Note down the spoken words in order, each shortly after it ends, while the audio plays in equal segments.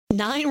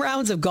9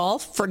 rounds of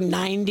golf for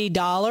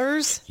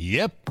 $90?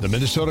 Yep, the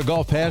Minnesota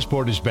Golf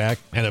Passport is back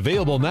and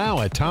available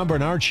now at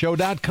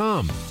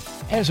TomBernardShow.com.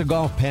 As a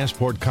Golf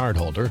Passport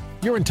cardholder,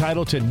 you're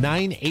entitled to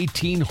 9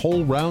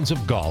 18-hole rounds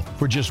of golf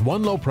for just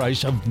one low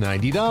price of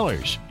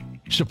 $90.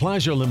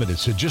 Supplies are limited,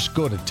 so just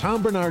go to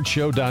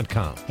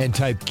TomBernardShow.com and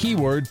type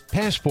keyword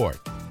passport.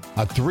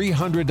 A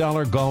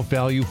 $300 golf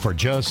value for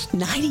just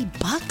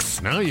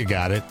 $90? Now you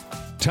got it.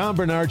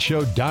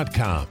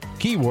 TomBernardShow.com.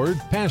 Keyword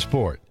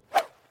passport.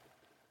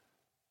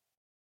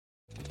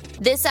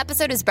 This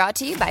episode is brought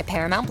to you by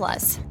Paramount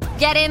Plus.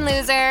 Get in,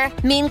 loser!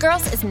 Mean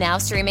Girls is now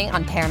streaming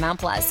on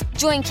Paramount Plus.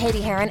 Join Katie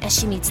Heron as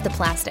she meets the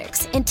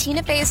plastics in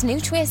Tina Fey's new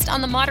twist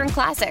on the modern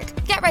classic.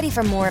 Get ready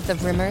for more of the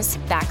rumors,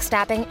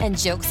 backstabbing, and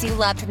jokes you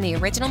loved from the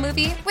original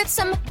movie with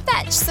some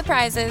fetch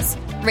surprises.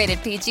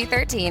 Rated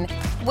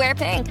PG-13. Wear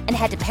pink and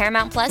head to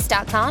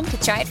ParamountPlus.com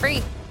to try it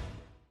free.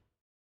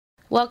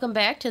 Welcome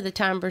back to the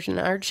Tom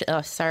Bernard Show.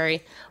 Oh,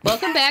 sorry.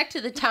 Welcome back to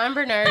the Tom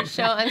Bernard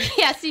Show. I'm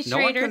Cassie Schrader.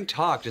 No one can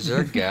talk. Is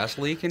there a gas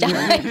leak in here?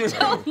 I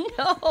don't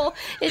know.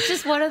 It's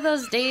just one of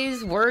those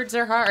days words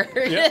are hard.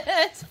 Yep.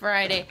 It's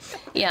Friday.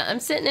 Yeah, I'm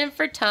sitting in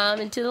for Tom,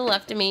 and to the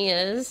left of me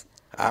is...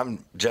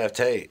 I'm Jeff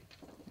Tate.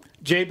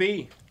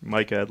 JB.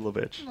 Mike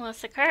Adlovich.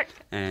 Melissa Kirk.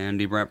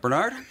 Andy Brent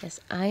Bernard.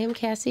 Yes, I am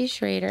Cassie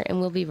Schrader, and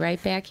we'll be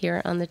right back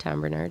here on the Tom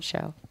Bernard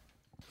Show.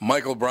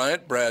 Michael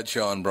Bryant,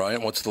 Bradshaw and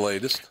Bryant, what's the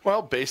latest?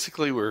 Well,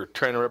 basically, we're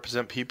trying to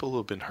represent people who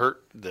have been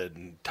hurt,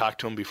 then talk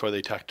to them before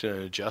they talk to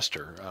an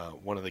adjuster.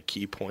 One of the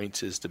key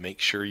points is to make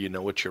sure you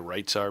know what your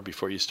rights are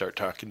before you start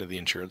talking to the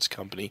insurance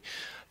company,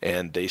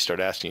 and they start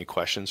asking you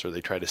questions or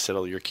they try to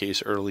settle your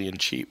case early and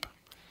cheap.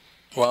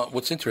 Well,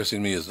 what's interesting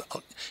to me is,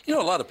 a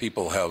lot of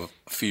people have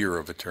fear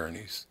of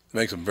attorneys. It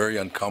makes them very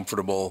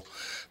uncomfortable.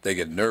 They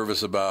get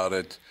nervous about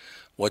it.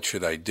 What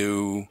should I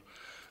do?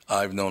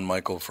 I've known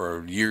Michael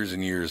for years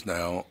and years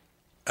now,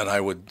 and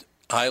I would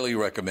highly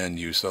recommend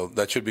you. So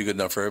that should be good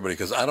enough for everybody,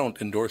 because I don't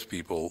endorse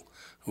people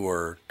who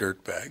are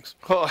dirtbags.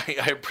 Well,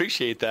 I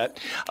appreciate that.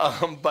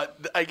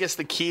 But I guess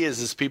the key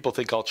is people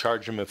think I'll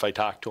charge them if I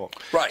talk to them.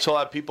 Right. So a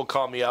lot of people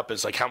call me up.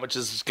 It's like, how much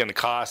is this going to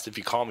cost if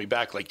you call me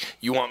back? Like,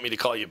 you want me to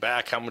call you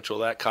back? How much will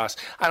that cost?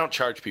 I don't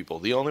charge people.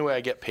 The only way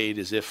I get paid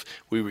is if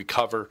we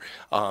recover,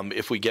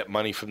 if we get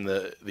money from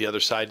the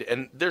other side.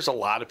 And there's a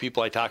lot of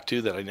people I talk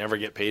to that I never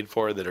get paid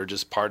for that are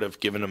just part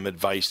of giving them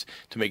advice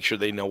to make sure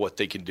they know what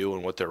they can do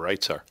and what their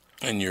rights are.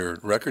 And your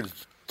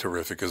record's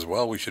terrific as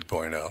well, we should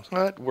point out.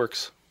 Well, it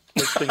works.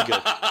 It's been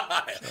good.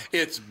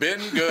 It's been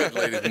good,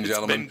 ladies and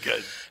gentlemen. It's been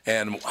good.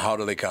 And how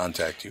do they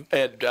contact you?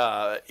 And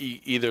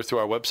either through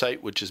our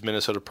website, which is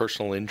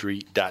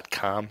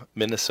minnesotapersonalinjury.com,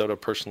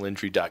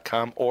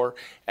 minnesotapersonalinjury.com, or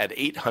at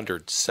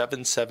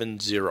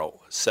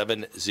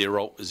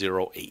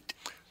 800-770-7008.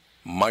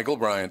 Michael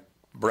Bryant,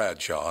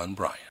 Bradshaw and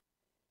Bryant.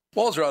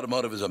 Walser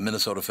Automotive is a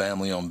Minnesota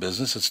family-owned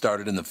business. It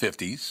started in the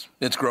 50s.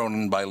 It's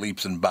grown by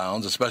leaps and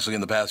bounds, especially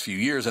in the past few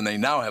years, and they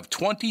now have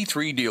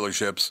 23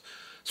 dealerships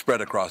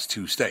spread across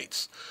 2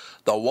 states.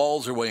 The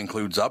Walser way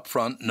includes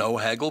upfront, no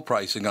haggle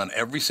pricing on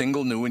every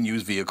single new and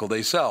used vehicle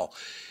they sell.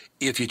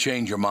 If you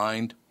change your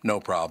mind, no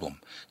problem.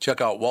 Check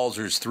out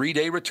Walser's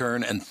 3-day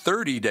return and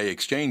 30-day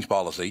exchange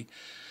policy.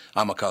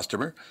 I'm a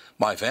customer.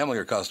 My family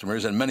are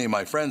customers, and many of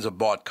my friends have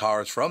bought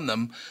cars from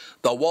them.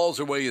 The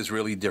Walser way is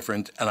really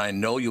different, and I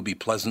know you'll be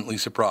pleasantly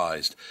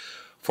surprised.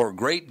 For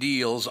great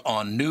deals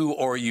on new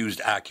or used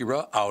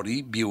Acura,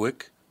 Audi,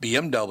 Buick,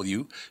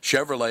 BMW,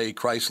 Chevrolet,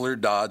 Chrysler,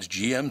 Dodge,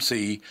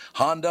 GMC,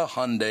 Honda,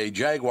 Hyundai,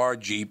 Jaguar,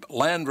 Jeep,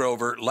 Land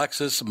Rover,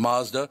 Lexus,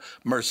 Mazda,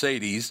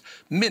 Mercedes,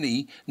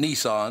 Mini,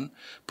 Nissan,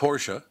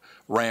 Porsche,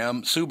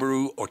 Ram,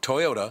 Subaru, or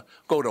Toyota,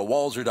 go to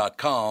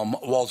Walser.com,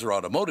 Walser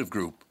Automotive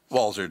Group,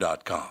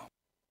 Walser.com.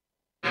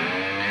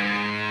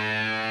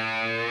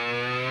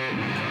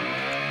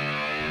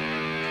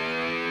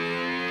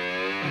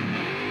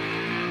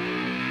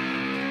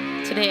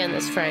 Today on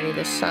this Friday,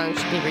 this song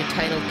should be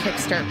retitled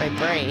Kickstart My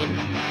Brain.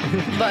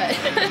 But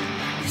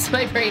because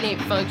my brain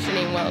ain't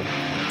functioning well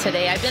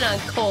today. I've been on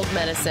cold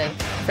medicine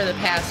for the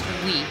past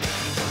week.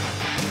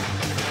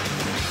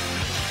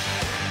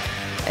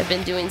 I've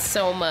been doing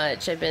so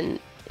much. I've been,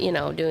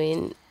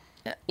 doing,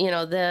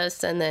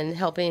 this and then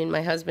helping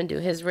my husband do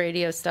his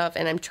radio stuff.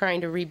 And I'm trying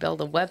to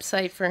rebuild a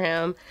website for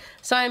him.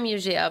 So I'm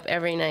usually up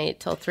every night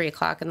till 3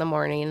 o'clock in the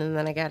morning. And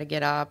then I got to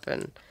get up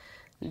and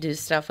do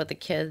stuff with the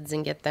kids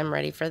and get them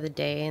ready for the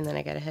day, and then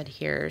I got to head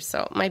here.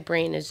 So my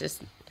brain is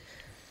just,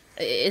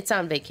 it's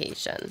on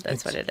vacation.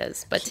 That's what it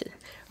is. But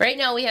right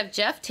now we have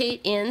Jeff Tate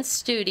in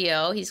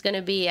studio. He's going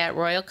to be at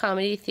Royal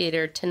Comedy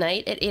Theater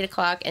tonight at 8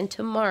 o'clock and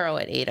tomorrow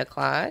at 8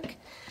 o'clock.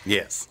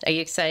 Yes. Are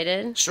you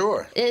excited?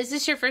 Sure. Is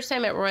this your first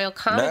time at Royal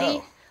Comedy?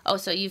 No. Oh,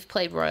 so you've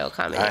played Royal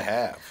Comedy. I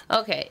have.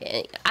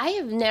 Okay. I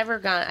have never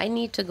gone. I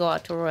need to go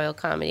out to Royal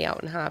Comedy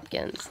out in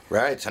Hopkins.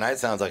 Right. Tonight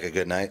sounds like a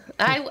good night.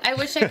 I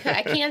wish I could.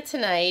 I can't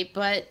tonight,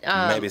 but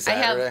maybe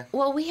Saturday?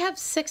 We have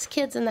 6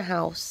 kids in the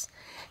house.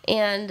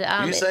 And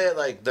you say it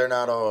like they're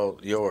not all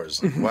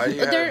yours. Why do you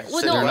have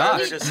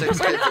just 6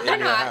 kids in your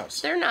house?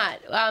 They're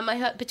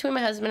not. Between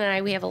my husband and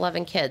I, we have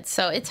 11 kids,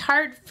 so it's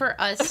hard for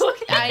us.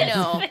 I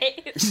know.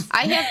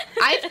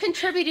 I've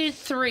contributed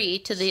 3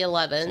 to the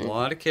 11. A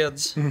lot of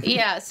kids.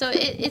 Yeah, so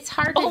it's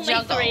hard to Only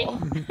juggle.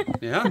 3.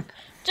 Yeah.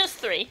 Just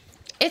 3.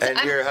 And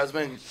your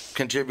husband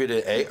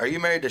contributed 8. Are you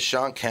married to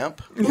Sean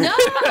Kemp? No.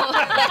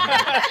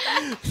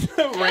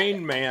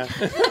 Rain Man.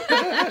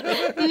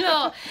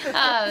 No.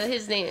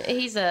 His name.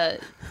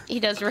 He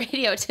does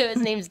radio too. His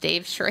name's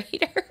Dave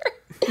Schrader.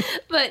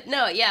 But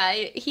no, yeah,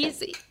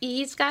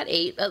 he's got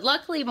 8. But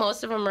luckily,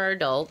 most of them are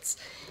adults,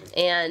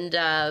 and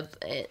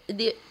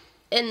the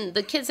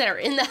kids that are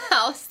in the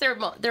house,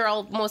 they're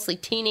all mostly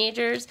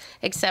teenagers,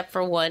 except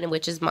for one,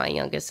 which is my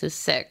youngest, who's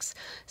 6.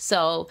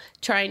 So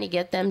trying to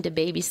get them to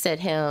babysit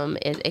him,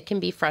 it can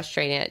be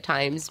frustrating at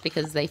times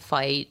because they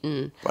fight.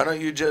 And why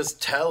don't you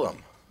just tell them?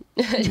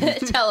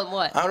 Tell him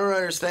what? I don't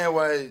understand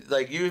why,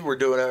 like you were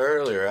doing it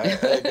earlier.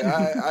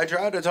 I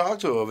tried to talk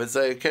to him and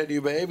say, "Can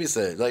you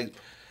babysit?" Like,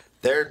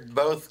 they're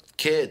both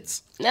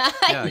kids. Yeah,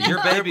 you're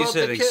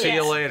babysitting. See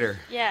you later.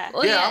 Yeah.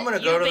 Well, I'm going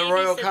to go to the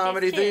Royal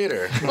Comedy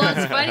Theater. Well,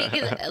 it's funny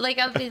because, like,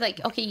 I'll be like,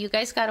 okay, you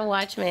guys got to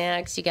watch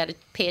Max. You got to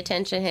pay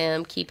attention to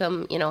him, keep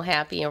him,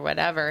 happy or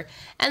whatever.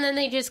 And then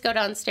they just go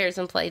downstairs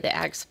and play the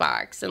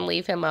Xbox and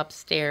leave him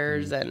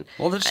upstairs. And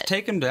well, just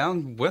take him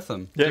down with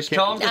them. Yeah, just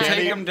tell him to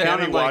take him down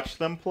and and watch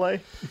them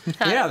play.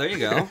 Yeah, there you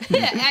go.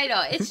 Yeah, I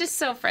know. It's just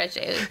so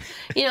frustrating.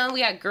 We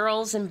got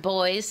girls and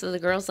boys, so the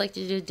girls like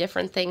to do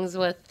different things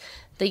with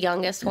the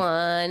youngest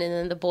one, and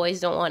then the boys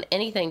don't want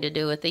anything to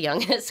do with the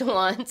youngest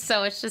one.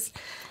 So it's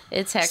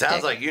hectic.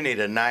 Sounds like you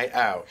need a night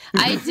out.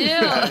 I do.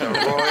 At the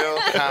Royal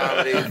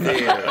Comedy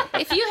Theater.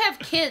 If you have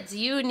kids,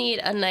 you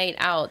need a night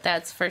out.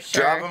 That's for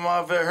sure. Drop them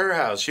off at her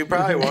house. She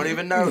probably won't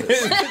even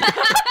notice.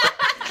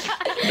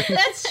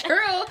 That's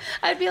true.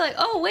 I'd be like,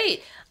 oh,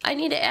 wait, I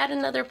need to add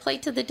another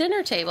plate to the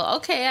dinner table.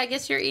 Okay, I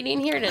guess you're eating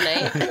here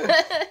tonight.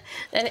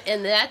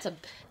 and that's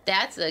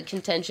a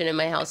contention in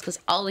my house because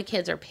all the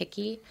kids are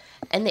picky.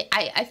 And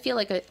I feel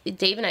like,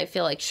 Dave and I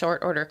feel like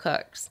short order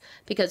cooks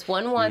because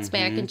one wants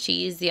mac and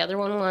cheese, the other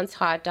one wants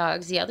hot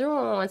dogs, the other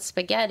one wants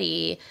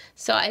spaghetti.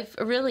 So I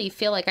really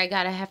feel like I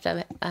have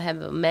to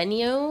have a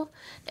menu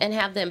and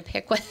have them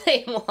pick what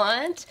they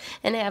want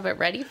and have it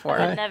ready for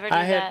them. Never do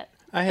that.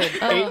 I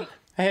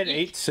had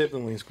 8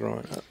 siblings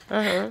growing up.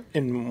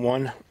 In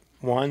one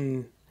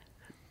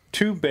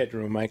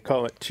 2-bedroom, I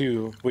call it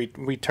 2.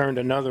 We turned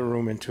another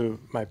room into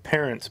my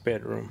parents'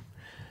 bedroom,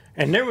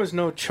 and there was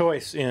no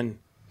choice in.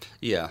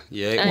 Yeah,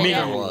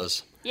 there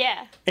was.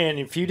 Yeah. And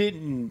if you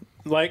didn't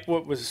like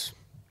what was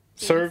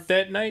served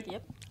that night,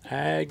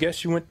 I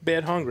guess you went to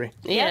bed hungry.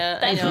 Yeah,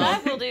 that's I know.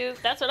 what I will do.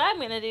 That's what I'm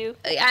going to do.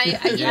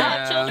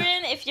 Yeah.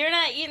 Children, if you're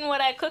not eating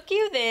what I cook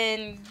you,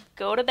 then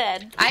go to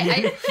bed.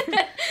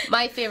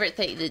 My favorite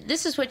thing,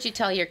 this is what you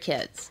tell your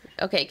kids,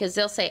 okay, because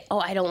they'll say, oh,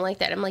 I don't like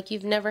that. I'm like,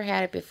 you've never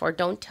had it before.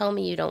 Don't tell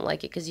me you don't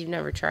like it because you've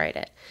never tried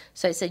it.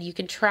 So I said, you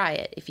can try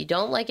it. If you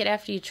don't like it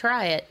after you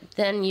try it,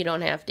 then you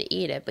don't have to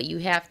eat it, but you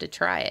have to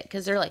try it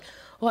because they're like,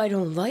 oh, I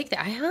don't like that.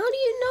 How do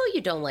you know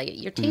you don't like it?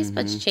 Your taste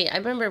buds change. I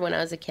remember when I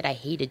was a kid, I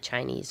hated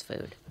Chinese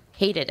food.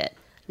 Hated it.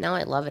 Now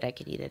I love it. I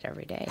could eat it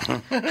every day.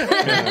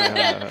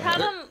 The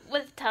problem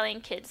with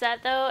telling kids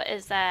that, though,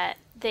 is that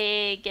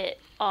they get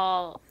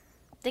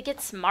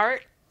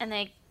smart and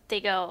they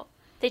take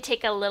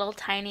a little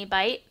tiny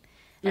bite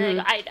and they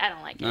go, I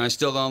don't like it. I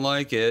still don't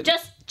like it.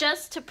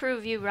 Just to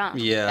prove you wrong.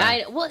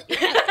 Yeah.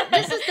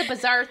 This is the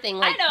bizarre thing.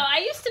 Like, I know. I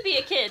used to be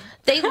a kid.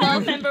 They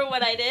love. Remember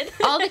what I did?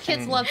 All the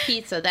kids love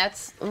pizza.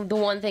 That's the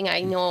one thing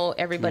I know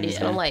everybody's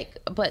gonna like.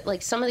 But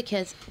like some of the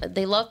kids,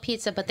 they love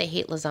pizza, but they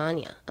hate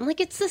lasagna. I'm like,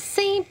 it's the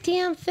same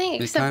damn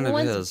thing, except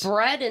one's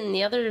bread and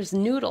the other's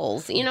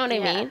noodles. You know what I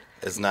mean?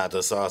 It's not.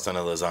 The sauce on a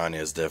lasagna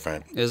is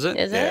different. Is it?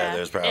 Is it? Yeah,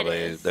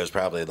 there's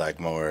probably like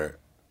more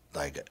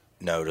like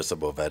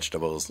noticeable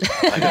vegetables.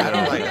 Like,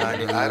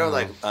 I don't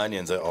like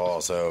onions at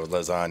all, so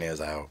lasagna's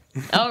out.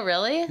 Oh,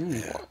 really?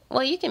 Yeah.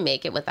 Well, you can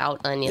make it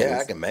without onions. Yeah,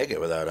 I can make it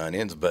without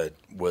onions, but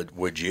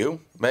would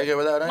you make it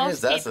without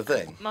onions? That's the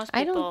thing. Most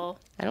people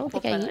I don't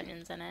think put I eat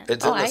onions in it.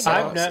 It's in the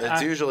sauce.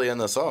 It's usually in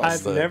the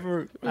sauce.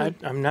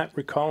 I'm not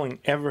recalling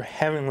ever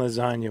having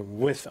lasagna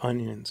with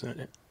onions in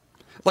it.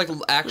 Like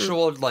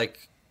actual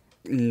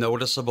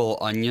noticeable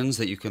onions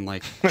that you can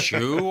like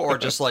chew, or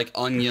just like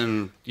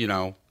onion,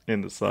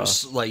 in the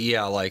sauce.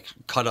 Like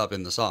cut up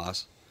in the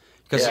sauce.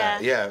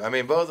 Yeah. I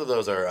mean, both of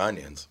those are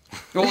onions.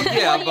 Well,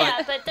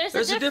 yeah, but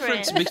there's a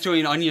difference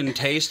between onion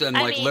taste and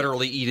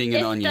literally eating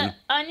an onion.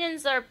 The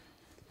onions are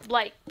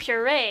like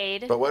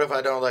pureed. But what if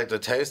I don't like the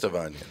taste of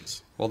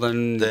onions? Well,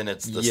 then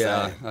it's the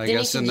same. I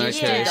guess in that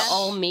case, the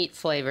all meat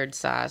flavored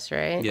sauce,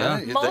 right? Yeah,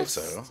 you think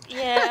so?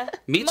 Yeah,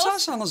 meat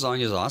sauce on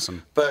lasagna is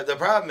awesome. But the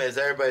problem is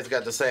everybody's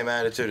got the same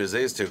attitude as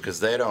these two because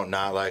they don't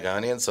not like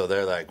onions, so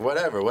they're like,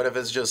 whatever. What if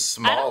it's just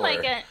smaller? I don't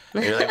like it.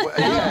 You're like,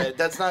 yeah,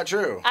 that's not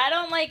true. I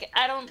don't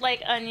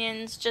like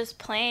onions just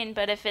plain,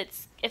 but if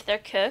they're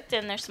cooked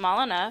and they're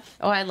small enough.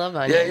 Oh, I love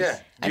onions. Yeah.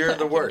 You're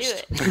the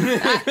worst.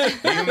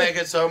 You make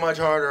it so much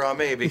harder on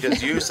me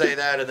because you say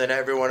that, and then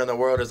everyone in the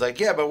world is like,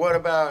 yeah, but what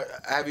about,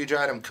 have you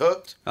tried them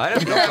cooked? I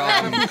have no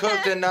problem.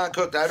 Cooked and not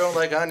cooked. I don't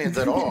like onions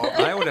at all.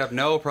 I would have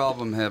no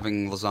problem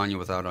having lasagna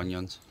without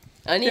onions.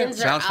 Onions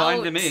are Sounds fine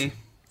out. to me.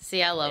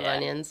 See, I love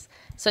onions.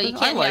 So you I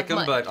can't like have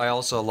them, but I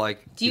also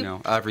like, Do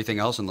you- everything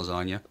else in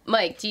lasagna.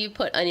 Mike, do you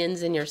put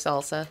onions in your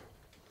salsa?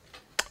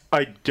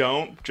 I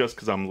don't, just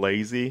because I'm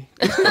lazy.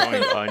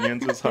 Throwing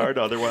onions is hard.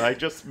 Otherwise, I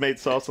just made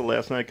salsa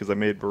last night because I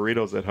made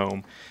burritos at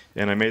home,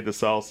 and I made the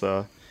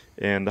salsa,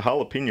 and the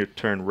jalapeno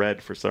turned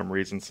red for some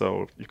reason,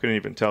 so you couldn't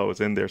even tell it was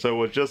in there. So it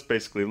would just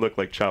basically look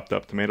like chopped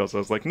up tomatoes. I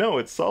was like, no,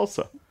 it's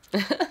salsa.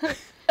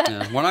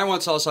 Yeah. When I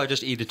want salsa, I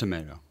just eat a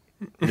tomato.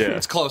 Yeah,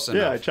 It's close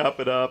enough. Yeah, I chop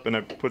it up and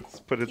I put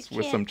it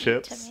with some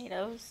chips.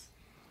 Tomatoes.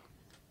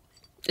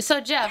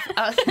 So Jeff,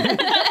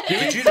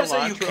 Did you just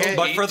say you can't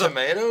But eat for the-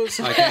 tomatoes?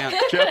 I can't.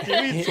 Jeff, do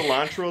you eat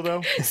cilantro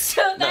though?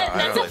 So that, I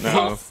that's don't a like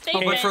false Oh,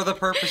 statement. but for the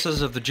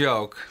purposes of the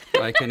joke,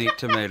 I can eat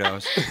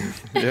tomatoes.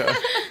 Yeah.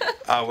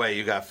 Oh wait,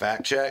 you got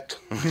fact checked?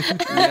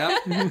 Yeah.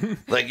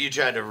 Like you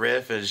tried to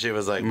riff, and she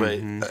was like, "But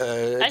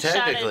I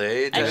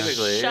technically,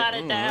 shot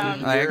it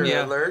down. you're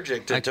Yeah.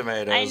 allergic to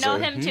tomatoes." I know or-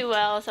 him too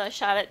well, so I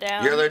shot it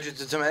down. You're allergic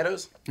to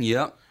tomatoes?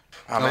 Yep.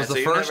 Oh, man, so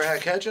you've never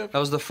had ketchup? That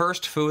was the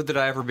first food that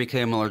I ever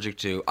became allergic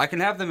to. I can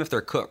have them if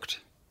they're cooked,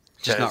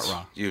 just not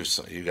raw. You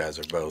guys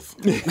are both.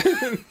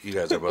 You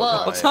guys are both.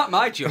 Well, It's not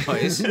my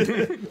choice.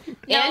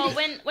 No,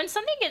 when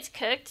something gets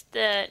cooked,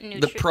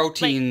 The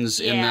proteins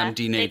in them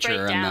they break denature,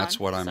 and down, that's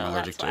what I'm so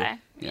allergic that's to. why.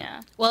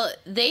 Yeah. well,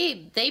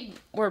 they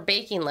were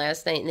baking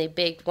last night and they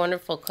baked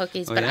wonderful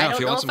cookies. Oh, but yeah, I if don't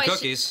you know want if some I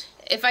cookies.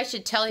 if I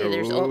should tell you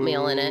there's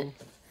oatmeal in it.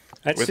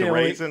 That's With the only-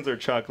 raisins or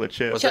chocolate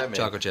chips? What's that mean?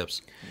 Chocolate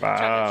chips.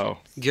 Wow.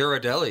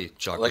 Ghirardelli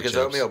chocolate Like chips. is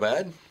oatmeal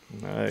bad?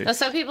 Nice.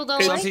 Some people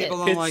don't Some like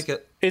people it. don't like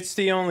it. It's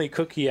the only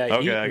cookie I eat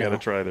Okay, I gotta now.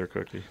 try their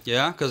cookie.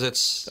 Yeah, because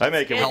it's I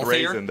make it with healthier.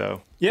 raisin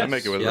though. Yes. I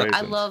make it with Yep.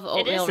 raisins. I love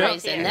oatmeal is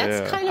raisin. healthier.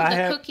 That's Yeah. kind of I the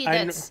have- cookie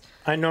I, that's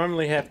I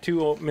normally have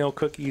 2 oatmeal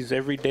cookies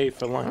every day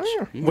for lunch.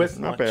 With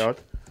Not lunch. bad.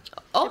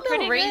 oatmeal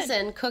pretty good.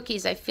 raisin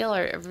cookies. I feel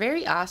are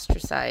very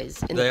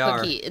ostracized in They the are.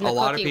 cookie in the A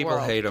lot of cookie people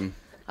world. hate them.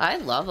 I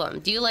love them.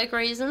 Do you like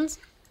raisins?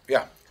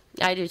 Yeah.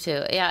 I do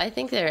too. Yeah, I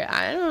think they're.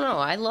 I don't know.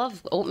 I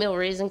love oatmeal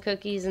raisin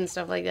cookies and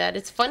stuff like that.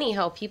 It's funny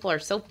how people are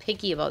so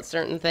picky about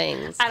certain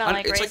things. I don't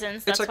like it's like- raisins.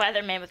 it's That's like- why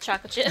they're made with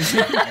chocolate chips.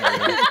 But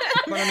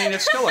I mean,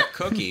 it's still a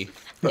cookie.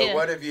 But Yeah.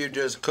 what if you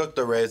just cook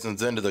the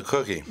raisins into the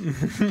cookie?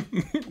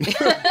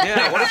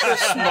 Yeah, what if they're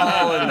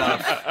small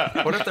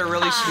enough? What if they're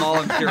really small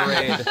and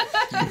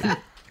pureed?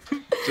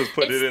 Just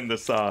put it in the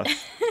sauce.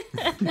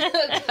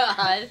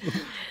 God,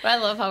 but I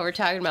love how we're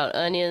talking about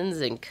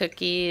onions and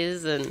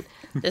cookies, and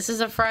this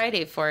is a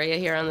Friday for you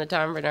here on the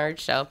Tom Bernard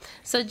Show.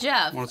 So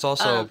Jeff, Well, it's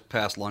also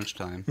past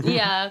lunchtime.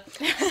 yeah.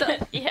 So,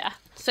 yeah.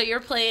 so you're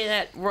playing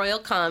at Royal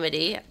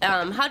Comedy.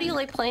 How do you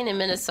like playing in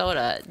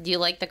Minnesota? Do you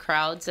like the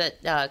crowds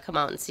that come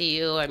out and see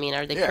you? I mean,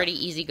 are they Yeah.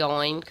 pretty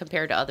easygoing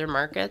compared to other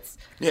markets?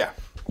 Yeah,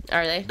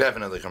 Are they?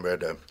 definitely compared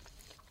to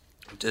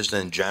just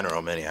in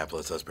general,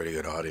 Minneapolis has pretty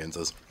good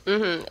audiences.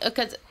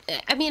 Because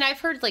I mean, I've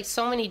heard like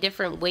so many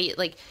different ways.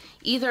 Like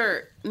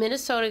either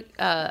Minnesota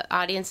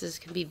audiences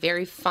can be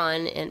very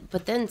fun,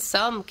 but then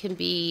some can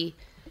be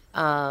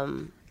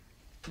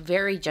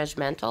very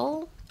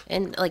judgmental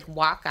and like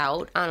walk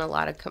out on a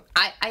lot of.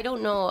 I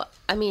don't know.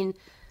 I mean,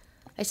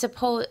 I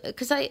suppose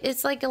because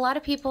it's like a lot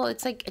of people.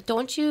 It's like,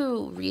 don't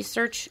you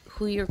research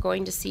who you're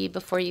going to see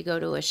before you go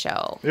to a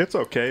show? It's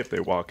okay if they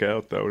walk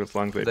out though, as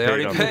long as they They paid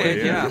already on the way paid,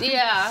 in. yeah.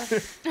 Yeah,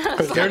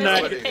 Because they're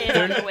not, Pay it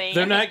on the way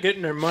they're in. not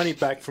getting their money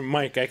back from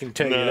Mike, I can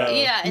tell you No. that.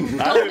 yeah, and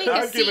don't make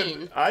a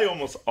scene. I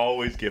almost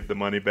always give the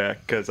money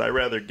back because I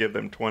rather give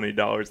them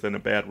 $20 than a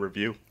bad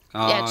review.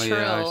 Oh, Yeah,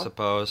 yeah, I true.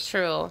 suppose.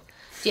 True.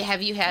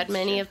 Have you had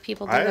many of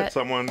people do I had that?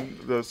 someone,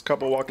 this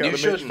couple walk out You of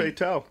Mitch shouldn't.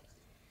 Fatel.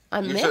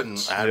 On You Mitch?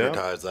 shouldn't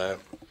advertise that.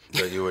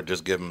 That you would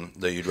just give them.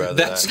 That you'd rather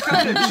That's that.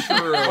 kind of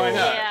true. Why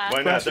not? Yeah. Why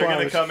not? That's They're why I going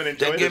to was- come and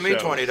enjoy Then the give me show,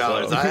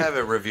 $20. so- I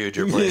haven't reviewed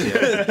your place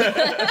yet.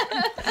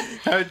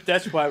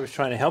 That's why I was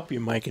trying to help you,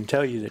 Mike, and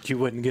tell you that you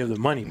wouldn't give the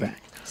money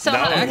back. So No.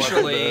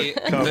 Actually,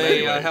 Come they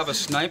anyways. have a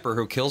sniper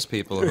who kills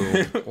people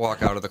who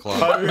walk out of the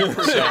club.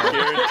 100%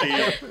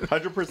 guaranteed.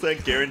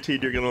 100%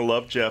 guaranteed you're going to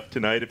love Jeff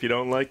tonight. If you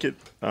don't like it,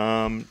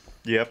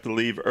 you have to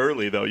leave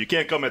early, though. You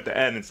can't come at the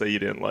end and say you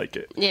didn't like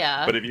it.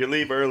 yeah. But if you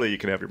leave early, you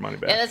can have your money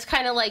back. And it's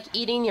kind of like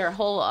eating your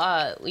whole.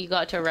 You go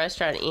out to a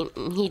restaurant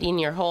and eating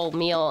your whole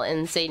meal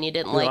and saying you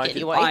didn't like like it. it.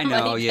 You want I your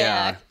know, money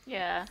yeah. back.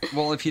 Yeah.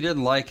 Well, if you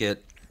didn't like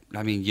it,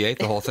 I mean, you ate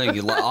the whole thing.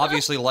 You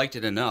obviously liked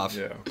it enough.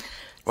 Yeah.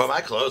 Well,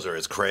 my closer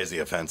is crazy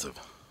offensive.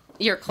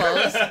 Your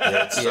clothes.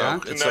 Yeah, it's Yeah?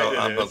 so, it's so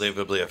Tonight it is.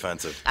 unbelievably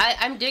offensive.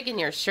 I'm digging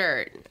your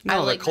shirt. I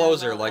No, the like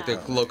closer, like the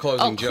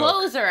closing Oh, joke.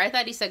 closer. I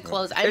thought he said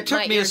close. It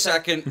took me a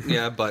second,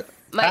 yeah, but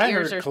My I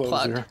ears heard are closer.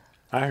 plugged.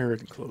 I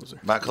heard closer.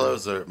 My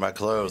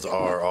clothes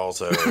are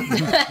also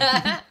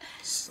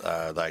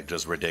like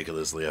just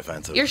ridiculously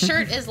offensive. Your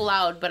shirt is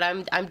loud, but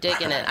I'm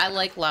digging it. I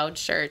like loud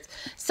shirts.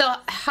 So,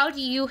 how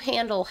do you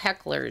handle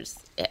hecklers?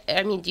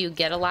 I mean, do you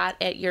get a lot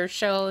at your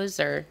shows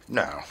or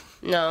No,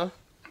 no?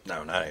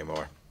 not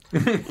anymore.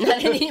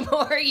 Not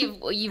anymore.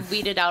 You've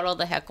weeded out all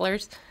the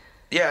hecklers.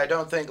 Yeah, I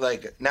don't think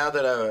like now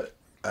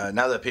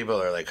that people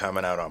are like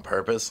coming out on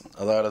purpose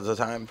a lot of the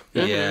time.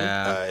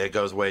 yeah. It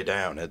goes way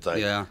down. It's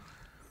like Yeah.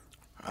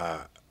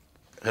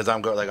 because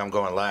I'm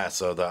going last,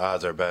 so the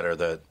odds are better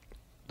that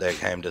they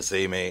came to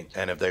see me,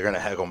 and if they're gonna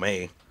heckle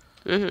me.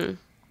 Mm-hmm.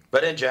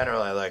 But in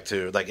general, I like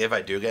to, like, if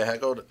I do get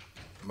heckled,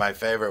 my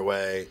favorite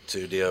way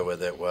to deal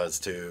with it was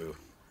to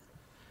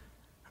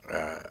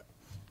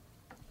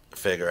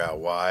figure out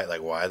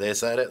why they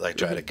said it, like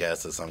try to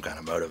guess at some kind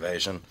of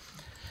motivation,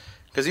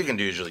 because you can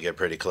usually get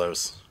pretty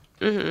close.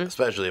 Mm-hmm.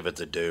 Especially if it's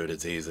a dude,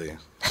 it's easy.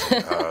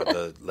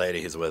 The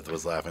lady he's with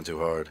was laughing too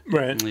hard.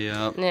 Right.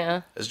 Yeah.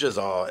 Yeah. It's just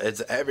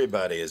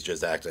everybody is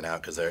just acting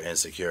out because they're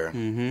insecure.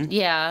 Mm-hmm.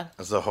 Yeah.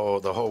 It's the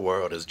whole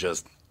world is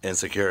just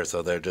insecure,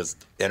 so they're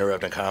just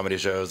interrupting comedy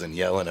shows and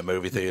yelling at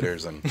movie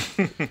theaters and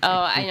Oh,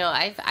 I know.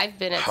 I've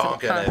been at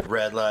honking some at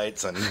red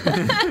lights and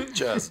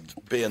just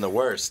being the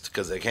worst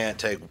because they can't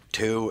take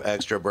 2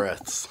 extra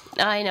breaths.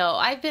 I know.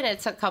 I've been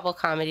at a couple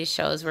comedy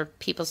shows where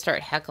people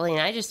start heckling,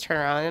 and I just turn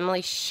around and I'm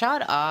like,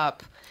 shut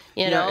up.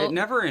 You know? It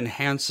never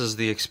enhances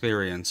the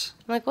experience.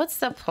 I'm like, what's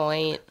the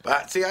point?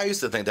 See, I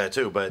used to think that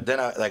too, but then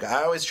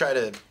I always try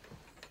to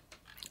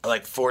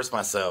force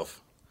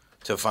myself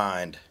to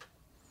find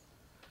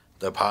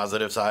the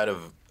positive side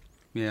of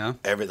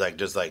over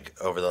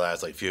the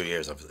last few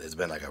years, it's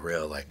been like a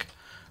real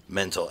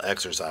mental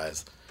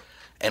exercise.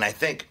 And I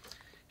think,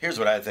 here's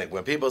what I think.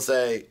 When people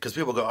say, because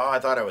people go, oh, I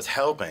thought I was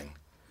helping.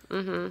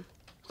 Mm-hmm.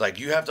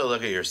 You have to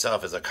look at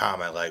yourself as a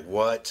comment.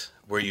 What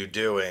were you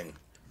doing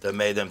that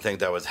made them think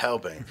that was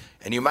helping?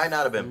 And you might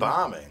not have been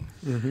bombing,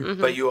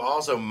 but you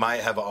also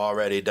might have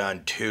already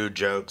done 2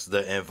 jokes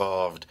that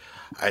involved,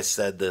 I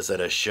said this at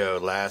a show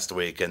last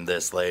week, and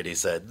this lady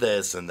said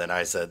this, and then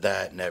I said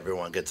that, and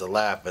everyone gets a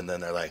laugh, and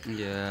then they're like,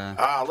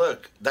 ah,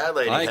 look, that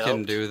lady helped. I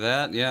can do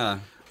that, yeah.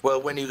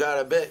 Well, when you got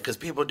a bit, because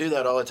people do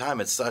that all the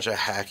time, it's such a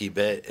hacky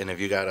bit, and if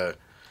you got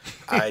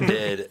I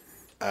did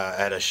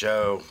at a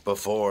show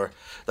before,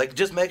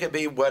 just make it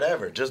be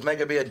whatever. Just make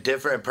it be a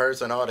different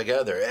person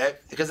altogether.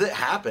 Because it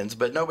happens,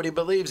 but nobody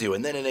believes you,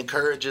 and then it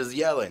encourages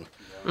yelling.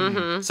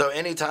 Mm-hmm. So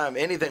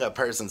anything a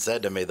person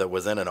said to me that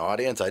was in an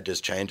audience, I'd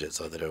just change it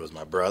so that it was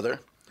my brother.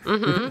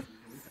 Mm-hmm.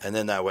 And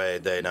then that way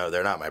they know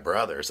they're not my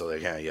brother, so they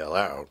can't yell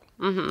out.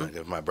 Mm-hmm.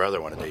 If my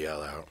brother wanted to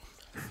yell out.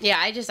 Yeah,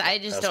 I just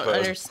don't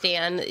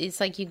understand.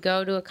 It's like you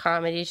go to a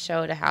comedy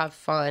show to have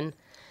fun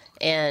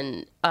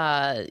and,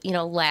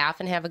 laugh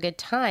and have a good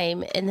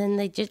time. And then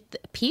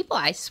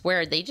I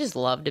swear, they just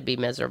love to be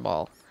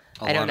miserable.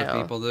 A lot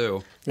of people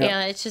do.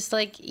 Yeah, it's just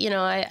like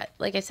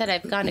I said,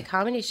 I've gone to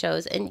comedy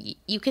shows, and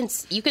you can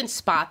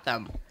spot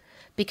them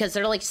because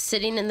they're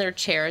sitting in their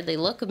chair. They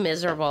look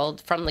miserable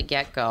from the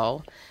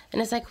get-go,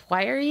 and it's like,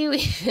 why are you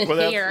even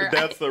here?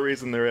 That's the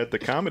reason they're at the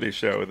comedy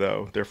show,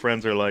 though. Their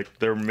friends are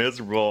they're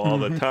miserable all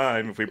the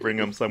time. If we bring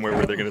them somewhere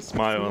where they're going to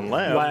smile and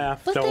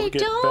laugh, but they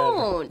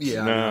don't.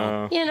 Yeah,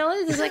 no.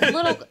 It's like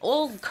little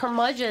old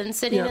curmudgeon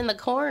sitting in the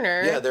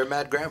corner. Yeah, they're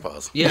mad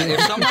grandpas. Yeah, if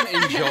someone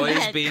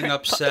enjoys being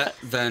upset,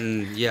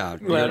 then you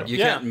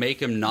can't make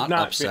them not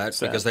upset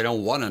because they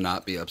don't want to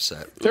not be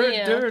upset.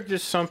 There are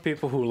just some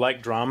people who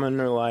like drama in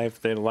their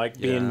life. They like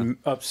being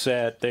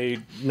upset. They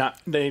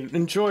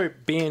enjoy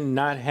being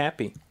not happy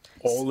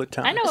all the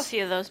time. I know a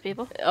few of those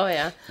people. Oh,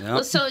 yeah. Yep.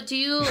 Well, so do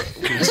you,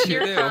 with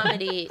your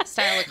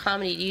style of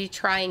comedy, do you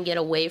try and get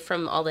away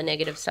from all the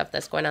negative stuff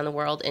that's going on in the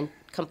world and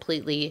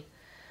completely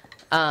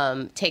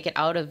take it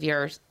out of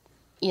your,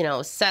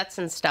 sets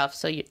and stuff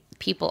so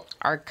people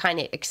are kind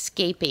of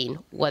escaping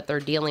what they're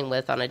dealing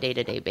with on a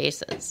day-to-day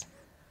basis?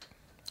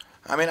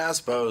 I mean, I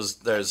suppose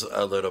there's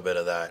a little bit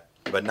of that,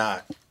 but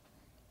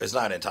it's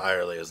not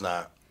entirely, it's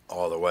not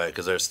all the way,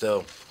 because there's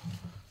still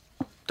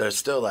there's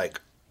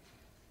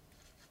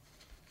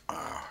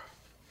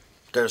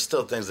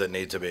still things that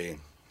need to be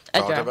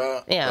talked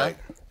about. Yeah.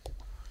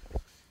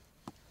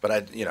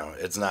 But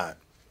it's not.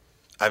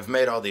 I've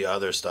made all the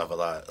other stuff a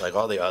lot.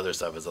 All the other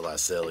stuff is a lot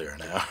sillier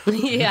now.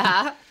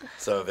 Yeah.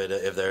 So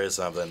if there is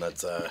something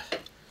that's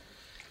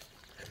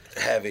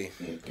heavy,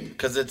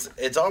 because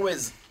it's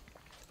always.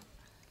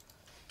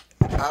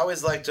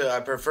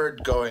 I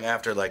preferred going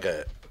after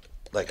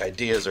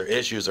ideas or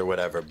issues or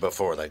whatever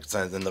before, in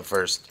the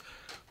first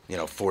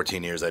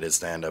 14 years I did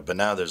stand up, but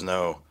now there's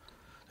no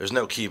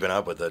keeping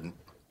up with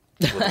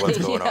what's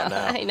going on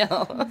now. I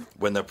know.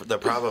 When the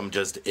problem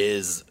just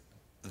is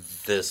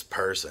this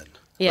person.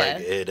 Yeah.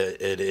 It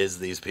is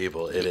these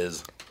people. It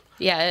is.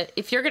 Yeah,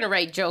 if you're going to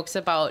write jokes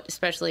about,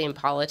 especially in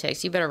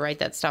politics, you better write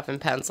that stuff in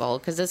pencil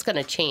because it's going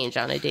to change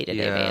on a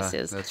day-to-day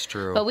basis. That's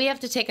true. But we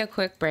have to take a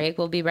quick break.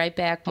 We'll be right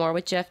back. More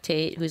with Jeff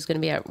Tate, who's going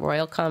to be at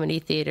Royal Comedy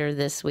Theater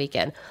this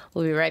weekend.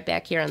 We'll be right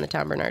back here on The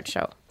Tom Bernard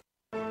Show.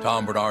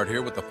 Tom Bernard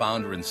here with the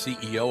founder and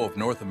CEO of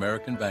North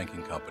American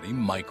Banking Company,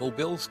 Michael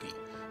Bilski,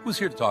 who's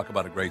here to talk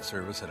about a great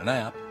service and an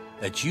app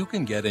that you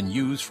can get and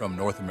use from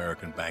North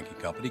American Banking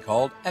Company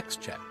called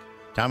XCheck.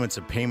 Tom, it's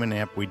a payment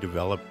app we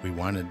developed. We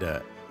wanted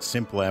a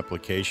simple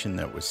application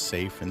that was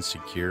safe and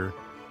secure,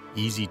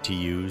 easy to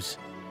use,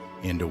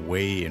 and a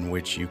way in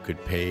which you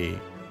could pay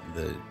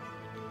the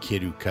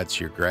kid who cuts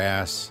your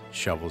grass,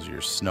 shovels your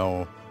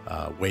snow,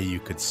 a way you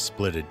could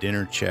split a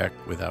dinner check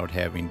without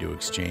having to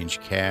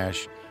exchange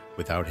cash,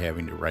 without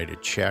having to write a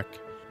check.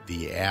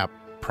 The app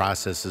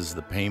processes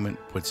the payment,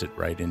 puts it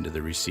right into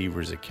the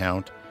receiver's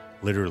account,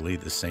 literally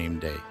the same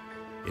day.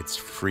 It's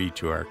free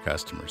to our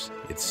customers.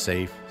 It's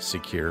safe,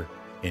 secure,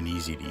 and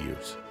easy to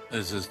use.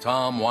 This is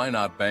Tom. Why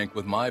not bank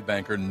with my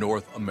banker,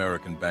 North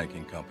American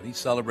Banking Company,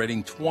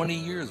 celebrating 20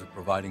 years of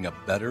providing a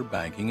better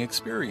banking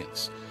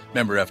experience.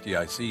 Member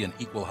FDIC, an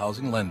equal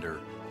housing lender.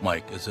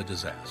 Mike is a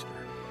disaster.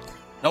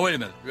 Now, wait a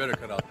minute. You better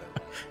cut out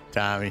that.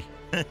 Tommy.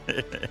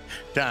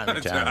 Tommy.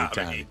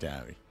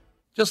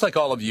 Just like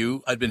all of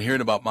you, I'd been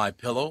hearing about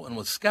MyPillow and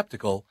was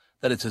skeptical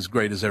that it's as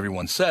great as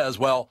everyone says.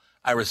 Well,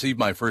 I received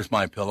my first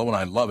MyPillow, and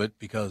I love it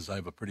because I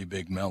have a pretty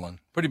big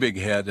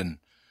head, and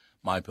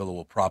MyPillow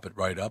will prop it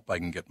right up. I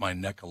can get my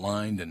neck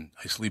aligned, and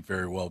I sleep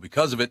very well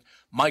because of it.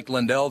 Mike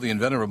Lindell, the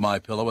inventor of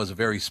MyPillow, has a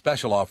very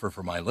special offer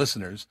for my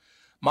listeners.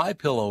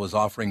 MyPillow is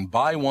offering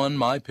buy one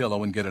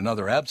MyPillow and get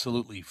another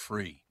absolutely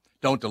free.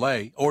 Don't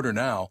delay. Order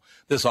now.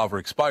 This offer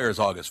expires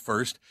August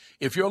 1st.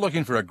 If you're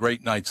looking for a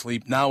great night's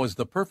sleep, now is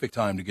the perfect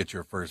time to get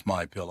your first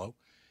MyPillow.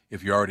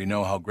 If you already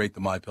know how great the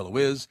MyPillow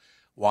is,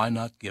 why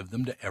not give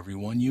them to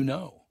everyone you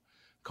know?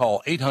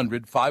 Call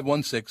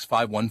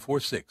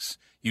 800-516-5146.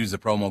 Use the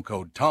promo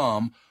code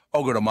TOM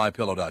or go to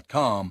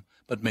MyPillow.com,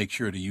 but make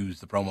sure to use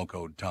the promo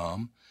code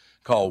TOM.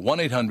 Call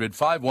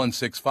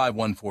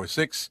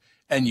 1-800-516-5146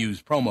 and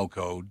use promo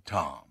code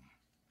TOM.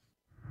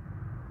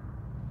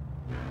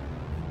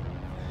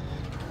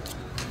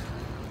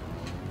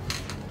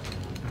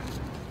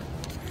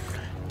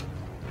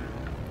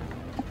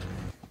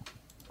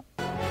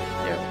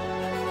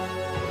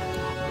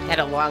 Had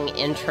a long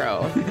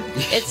intro.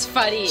 It's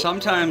funny.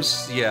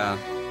 Sometimes, yeah,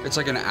 it's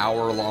like an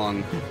hour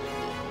long.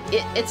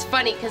 It's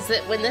funny because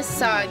when this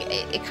song,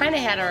 it kind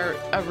of had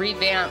a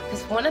revamp,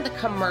 because one of the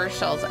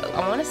commercials,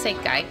 I want to say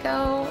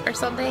Geico or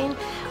something,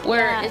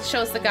 where it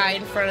shows the guy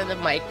in front of the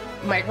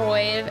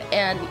microwave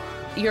and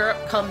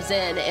Europe comes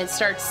in and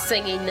starts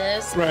singing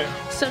this. Right.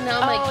 So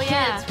now my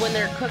kids, when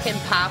they're cooking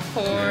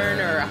popcorn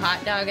or a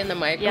hot dog in the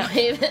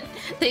microwave,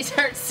 they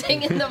start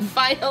singing the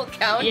final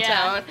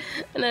countdown.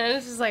 And I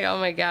was just like, oh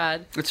my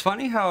God. It's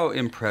funny how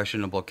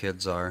impressionable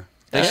kids are.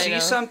 They see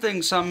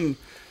something, some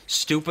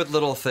stupid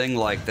little thing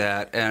like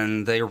that,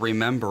 and they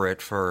remember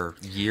it for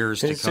years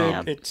to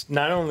come. It's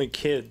not only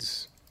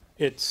kids.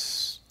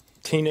 It's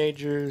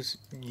teenagers,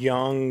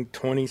 young,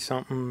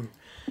 20-something.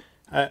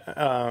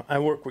 I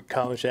work with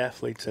college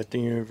athletes at the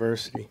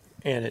university,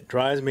 and it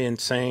drives me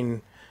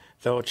insane.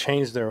 They'll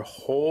change their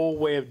whole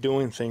way of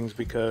doing things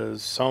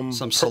because some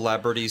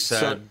celebrity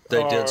said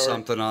they did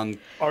something on...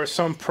 Or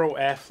some pro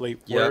athlete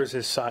wears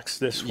his socks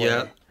this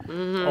way.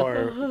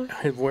 Or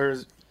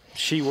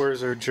she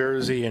wears her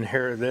jersey and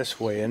hair this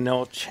way, and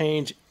they'll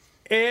change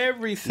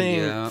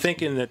everything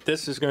thinking that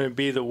this is going to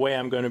be the way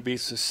I'm going to be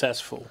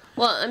successful.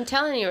 Well, I'm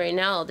telling you right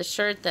now, the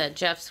shirt that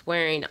Jeff's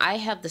wearing, I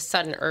have the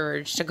sudden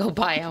urge to go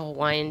buy a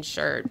Hawaiian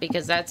shirt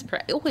because that's...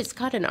 it's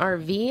got an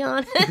RV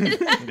on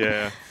it.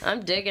 Yeah.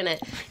 I'm digging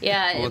it.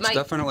 Yeah. Well, it's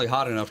definitely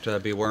hot enough to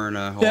be wearing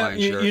a Hawaiian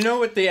shirt. You know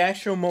what the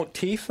actual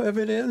motif of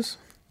it is?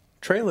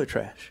 Trailer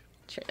trash.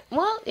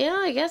 Well, yeah,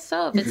 I guess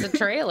so, if it's a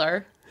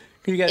trailer.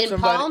 You got in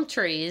palm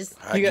trees.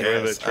 I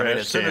guess. I mean,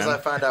 as soon as I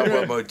find out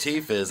what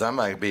motif is, I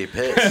might be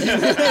pissed.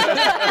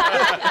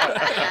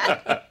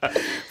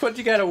 But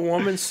you got a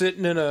woman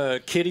sitting in a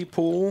kiddie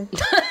pool.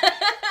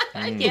 Yeah,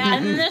 and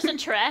then there's a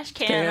trash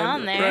can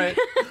on there. Right.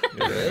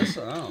 It is?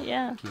 Oh.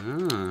 Yeah.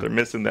 They're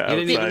missing the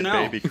outside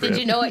baby crib. Did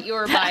you know what you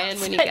were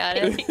buying when you got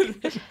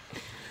it?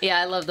 Yeah,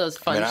 I love those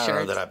fun shirts. I don't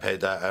know that I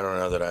paid that. I don't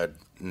know that I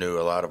knew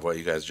a lot of what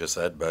you guys just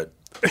said, but...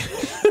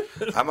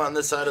 I'm on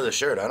this side of the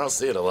shirt. I don't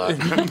see it a lot.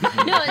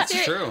 No,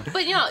 it's true.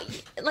 But,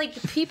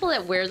 like, people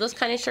that wear those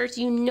kind of shirts,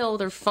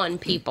 they're fun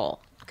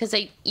people. Because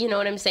you know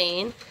what I'm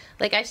saying?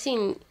 Like, I've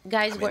seen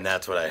guys wear...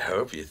 that's what I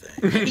hope you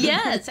think.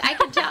 Yes, I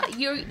can tell.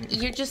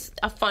 You're just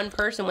a fun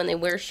person when they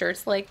wear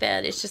shirts like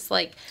that. It's just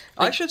like...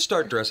 I should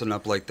start dressing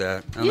up like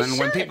that. And then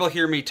when people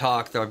hear me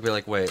talk, they'll be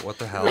like, wait, what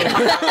the hell?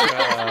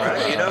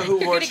 Right. You know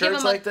who wore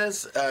shirts like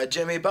this?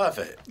 Jimmy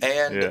Buffett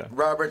and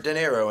Robert De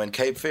Niro in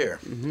Cape Fear.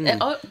 Mm-hmm.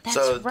 Oh,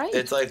 that's right.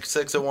 It's like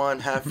 6 of one,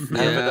 half a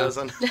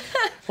dozen.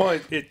 Well,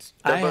 they're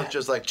both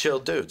just like chill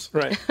dudes.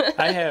 Right.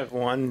 I have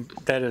one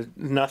that is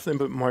nothing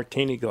but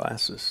martini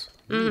glasses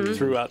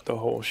throughout the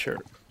whole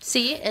shirt.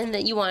 See, and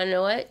that you want to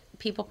know what?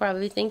 People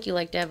probably think you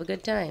like to have a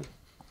good time.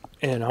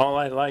 And all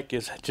I like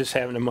is just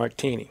having a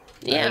martini.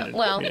 Yeah,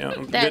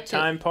 the good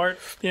time part,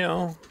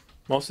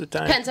 most of the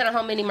time. Depends on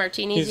how many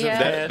martinis you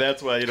have.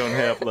 That's why you don't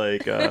have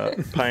like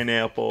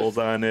pineapples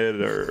on it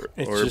or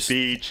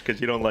beach,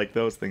 because you don't like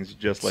those things. You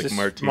just like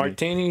martinis.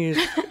 Martinis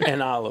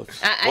and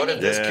olives. What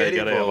if this kiddie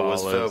pool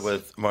was filled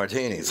with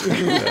martinis?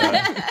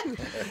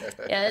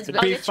 It'd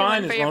be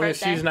fine as long as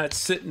she's not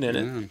sitting in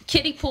it.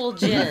 Kiddie pool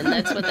gin,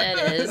 that's what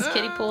that is.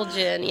 Kiddie pool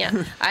gin,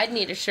 yeah. I'd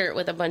need a shirt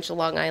with a bunch of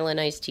Long Island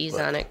iced teas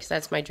on it, because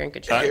that's my drink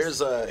of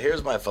choice.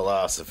 Here's my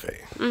philosophy.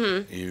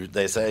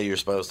 They say you're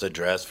supposed to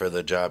dress for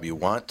the job you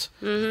want.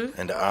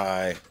 And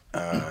I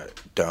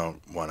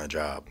don't want a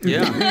job.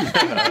 Yeah.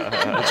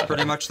 That's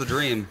pretty much the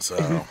dream.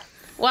 So.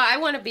 Well, I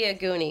want to be a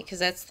Goonie because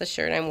that's the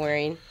shirt I'm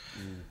wearing.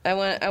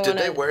 Did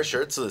they wear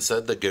shirts that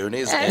said the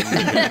Goonies in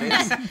the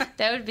Goonies?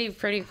 That would be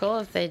pretty cool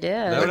if they did.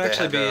 That would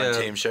actually be a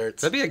team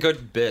shirts. That'd be a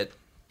good bit.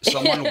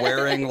 Someone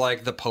wearing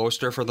like the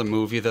poster for the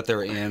movie that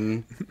they're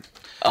in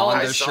on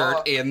their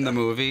shirt in the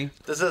movie.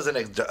 This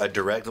isn't a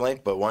direct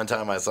link, but one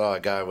time I saw a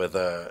guy with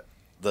the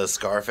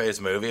Scarface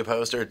movie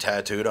poster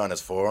tattooed on his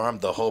forearm,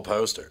 the whole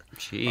poster.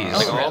 Jeez.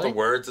 Like all the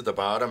words at the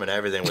bottom and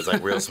everything was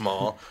like real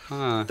small.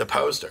 The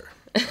poster.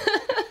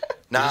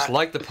 Just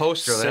like the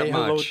poster Say that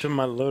much. hello to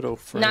my little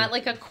friend. Not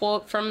like a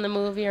quote from the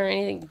movie or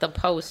anything. The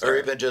poster. Or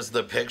even just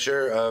the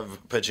picture of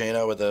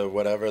Pacino with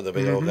the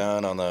big old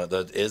gun on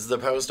is the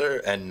poster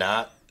and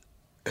not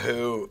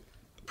who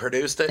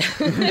produced it.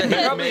 Yeah,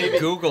 he probably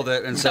Googled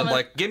it and said,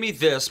 like, give me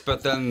this,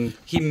 but then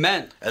he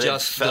meant and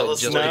just fell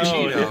just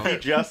asleep.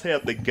 If you just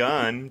had the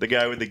gun, the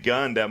guy with the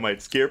gun, that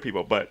might scare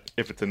people. But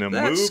if it's in a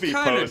movie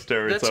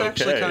poster, it's okay, That's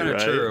actually kind of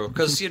right? true.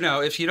 Because,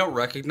 if you don't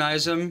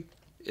recognize him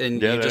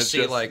and you just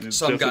see, like,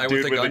 some guy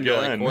with a gun,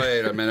 you're like,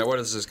 wait a minute, what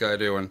is this guy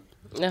doing?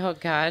 Oh,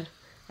 God.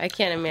 I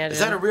can't imagine. Is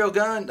that a real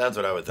gun? That's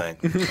what I would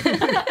think. Is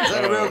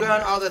that a real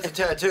gun? Oh, that's a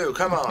tattoo.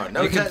 Come on.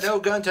 No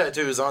gun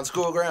tattoos on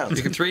school grounds.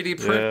 You can 3D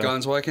print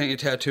guns. Why can't you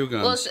tattoo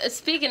guns? Well,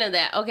 speaking of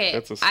that, okay.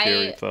 That's a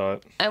scary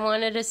thought. I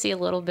wanted to see a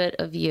little bit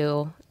of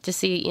you to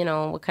see,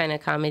 what kind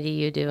of comedy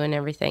you do and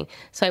everything.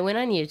 So I went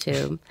on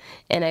YouTube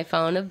and I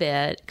found a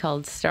bit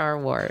called Star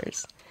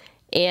Wars.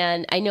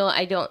 And I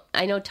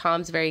know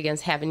Tom's very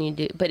against having you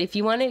do, but if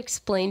you want to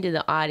explain to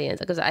the audience,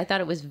 because I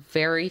thought it was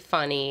very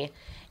funny.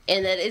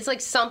 And that it's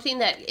like something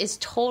that is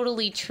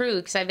totally true,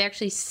 because I've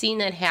actually seen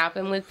that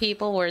happen with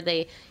people where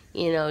they,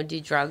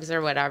 do drugs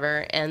or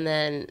whatever, and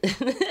then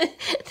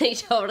they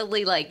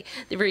totally, like,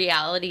 the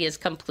reality is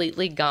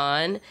completely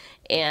gone.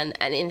 And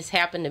it's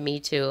happened to me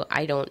too.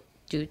 I don't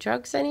do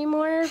drugs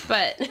anymore,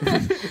 but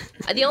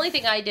the only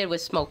thing I did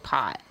was smoke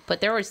pot. But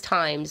there was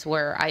times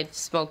where I've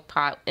smoked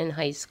pot in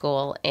high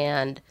school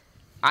and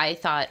I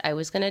thought I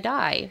was going to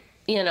die,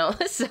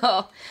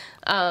 so...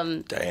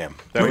 Damn.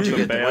 Where'd you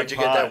get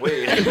that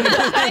weed?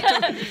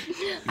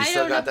 You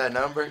still got that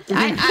number?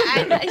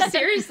 I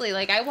seriously,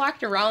 like, I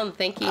walked around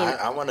thinking...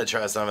 I want to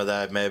try some of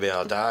that Maybe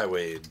I'll Die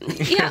weed.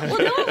 Yeah, well,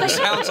 no, but...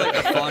 Sounds like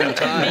a fun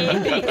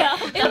time. It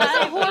was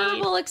a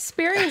horrible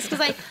experience,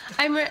 because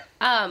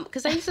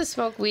I used to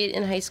smoke weed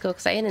in high school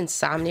because I had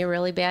insomnia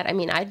really bad. I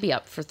mean, I'd be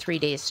up for 3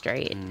 days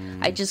straight.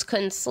 I just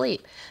couldn't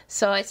sleep.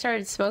 So I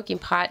started smoking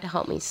pot to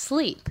help me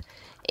sleep.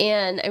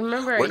 And I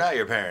remember... We're not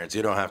your parents.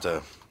 You don't have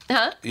to...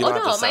 Huh? You don't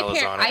have to sell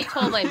us on it. I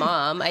told my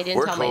mom. I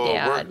didn't tell my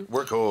dad.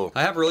 We're cool.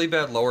 I have really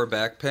bad lower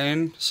back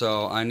pain,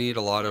 so I need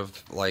a lot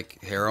of,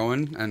 like,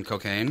 heroin and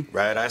cocaine.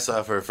 Right, I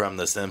suffer from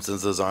The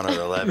Simpsons is on at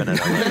 11 and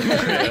 11.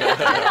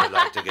 I would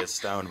like to get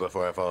stoned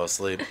before I fall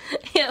asleep.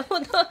 Yeah,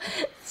 well, no.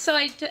 So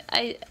I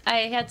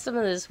had some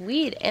of this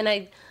weed, and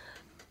I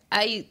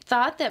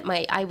thought that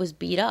I was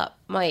beat up.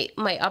 My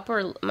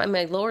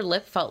lower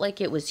lip felt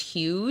like it was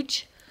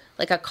huge.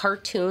 Like a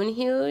cartoon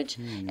huge,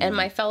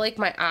 and I felt like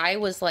my eye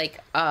was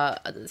like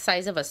the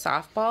size of a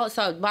softball.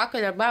 So I was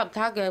walking about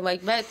talking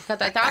like that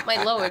because I thought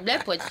my lower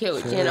lip was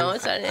huge,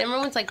 So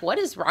everyone's like, "What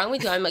is wrong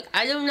with you?" I'm like,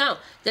 "I don't know.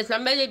 Did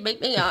somebody beat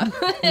me up?"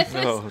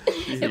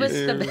 It was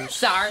the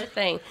bizarre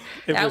thing.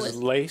 It was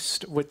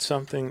laced with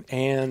something,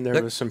 and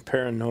there was some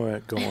paranoia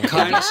going.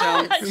 Kind of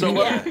sounds. So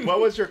what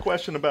was your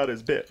question about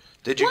his bit?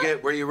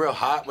 Were you real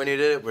hot when you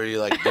did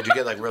it? Did you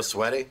get like real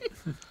sweaty?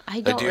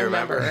 I don't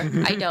remember.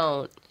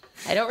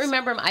 I don't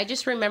remember. I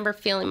just remember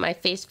feeling my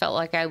face felt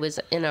like I was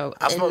in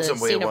I smoked some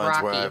weed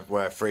once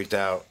where I freaked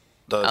out.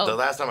 The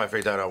last time I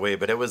freaked out on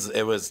weed, but there was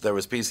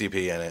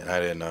PCP in it. And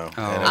I didn't know.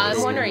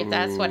 I'm wondering if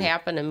that's what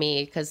happened to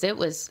me, because it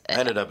was. I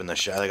ended up in the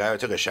shower. Like, I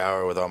took a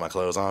shower with all my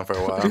clothes on for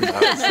a while.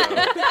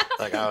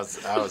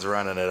 I was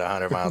running at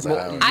 100 miles an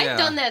hour. I've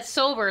done that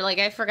sober. Like,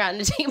 I've forgotten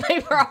to take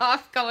my bra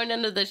off going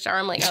into the shower.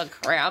 I'm like, oh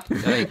crap.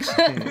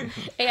 Yeah,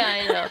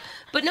 I know.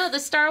 But no, the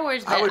Star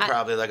Wars. I would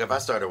probably if I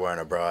started wearing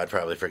a bra, I'd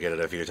probably forget it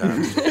a few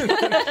times.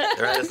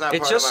 Right?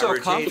 It's just so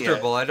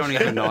comfortable. I don't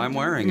even know I'm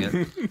wearing it.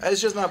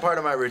 It's just not part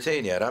of my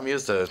routine yet. I'm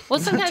used to. Well,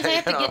 sometimes I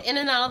have to get in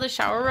and out of the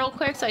shower real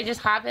quick, so I just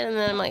hop in and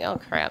then I'm like,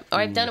 oh crap. Or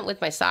I've done it with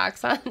my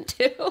socks on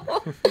too.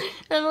 And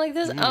I'm like,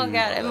 this. Oh god.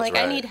 I'm like,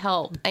 right. I need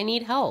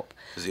help.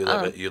 Because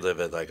you live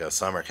at like a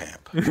summer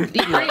camp. Pretty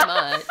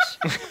much.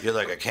 You're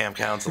like a camp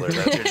counselor.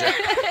 That's your job.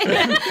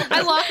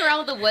 I walk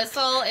around with a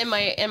whistle in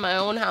my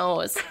own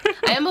house.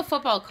 I am a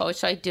football coach,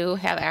 so I do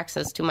have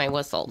access to my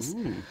whistles. So.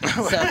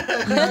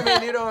 I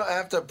mean, you don't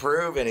have to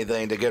prove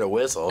anything to get a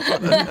whistle.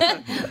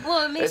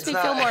 Well, it makes me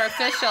feel more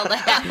official to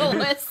have a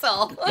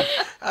whistle.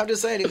 I'm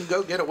just saying, you can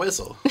go get a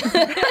whistle.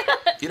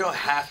 You don't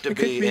have to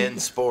be in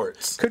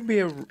sports. Could be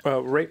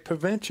a rape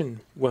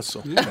prevention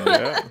whistle.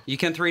 Yeah. You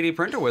can 3D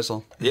print a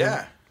whistle.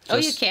 Yeah. Oh,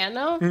 you can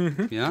now?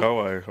 Mm-hmm. Yeah. Oh,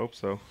 I hope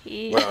so.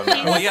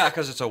 Well, yeah,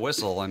 because it's a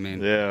whistle. I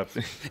mean, yeah.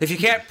 If you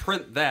can't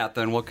print that,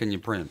 then what can you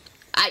print?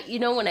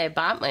 When I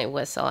bought my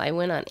whistle, I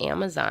went on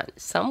Amazon.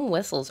 Some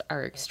whistles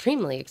are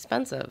extremely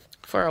expensive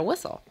for a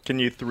whistle. Can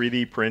you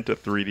 3D print a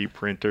 3D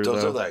printer?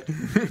 Those are like,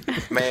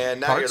 man,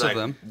 now Parts you're like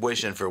of them.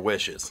 wishing for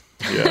wishes.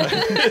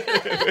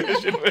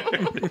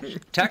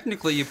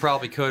 Technically, you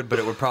probably could, but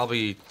it would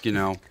probably,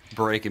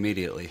 break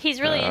immediately.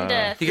 He's really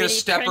into You get a 3D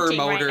stepper printing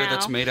motor right now.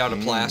 that's made out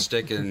of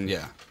plastic, and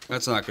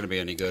that's not going to be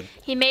any good.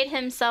 He made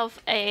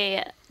himself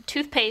a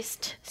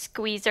toothpaste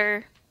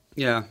squeezer.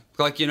 Yeah,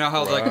 like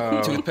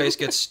how toothpaste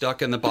gets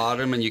stuck in the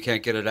bottom and you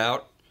can't get it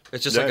out.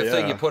 It's just like a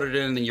thing you put it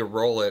in and then you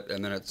roll it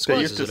and then it squeezes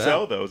They used to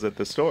sell those at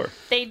the store.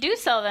 They do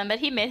sell them, but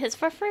he made his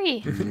for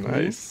free.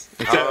 Nice.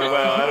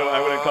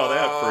 I wouldn't call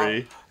that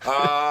free.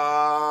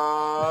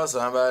 Oh,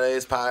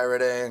 somebody's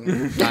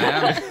pirating.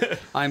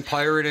 I'm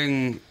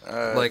pirating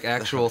like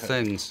actual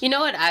things. You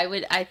know what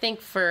I think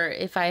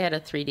if I had a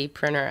 3D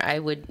printer, I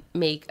would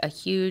make a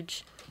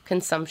huge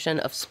consumption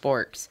of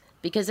sporks.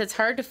 Because it's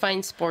hard to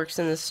find sporks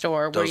in the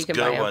store where you can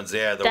buy them. Those good ones,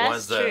 yeah. The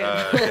ones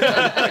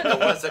that the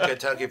ones that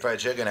Kentucky Fried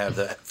Chicken have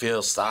that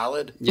feel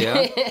solid.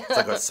 Yeah. It's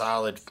like a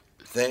solid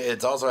thing.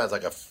 It also has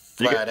like a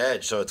flat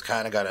edge, so it's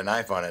kind of got a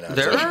knife on it.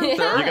 There are You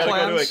gotta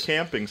go to a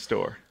camping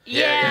store.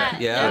 Yeah.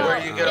 Where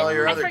do you get all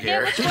your other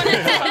gear? Which one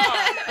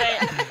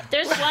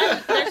it's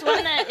called, but there's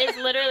one that is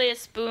literally a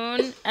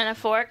spoon and a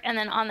fork, and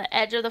then on the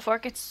edge of the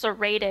fork it's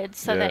serrated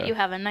so that you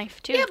have a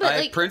knife too. Yeah, but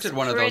I printed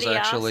one of those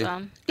actually.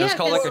 Awesome. It was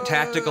called like a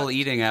tactical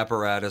eating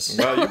apparatus.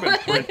 Well, you've been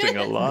printing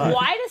a lot.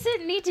 Why does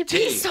it need to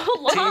be so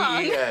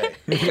long?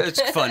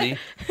 It's funny.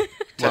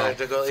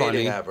 Tactical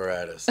eating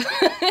apparatus.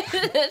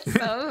 That's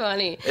so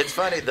funny. It's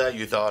funny that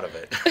you thought of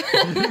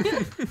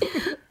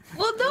it.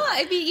 Well, no,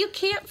 I mean, you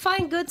can't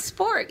find good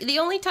spork. The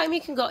only time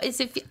you can go is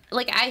if,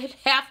 I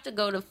have to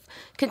go to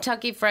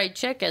Kentucky Fried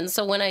Chicken.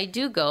 So when I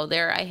do go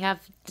there, I have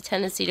the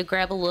tendency to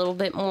grab a little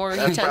bit more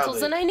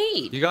utensils than I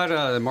need. You got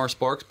more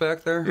sporks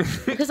back there?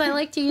 Because I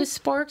like to use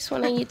sporks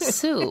when I eat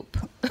soup.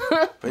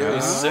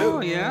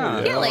 Soup?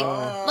 Yeah. Yeah,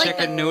 like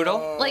chicken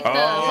noodle? Like the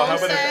how home about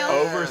style.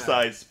 an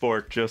oversized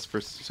spork just for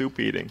soup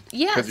eating?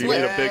 Yes, Because you with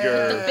need a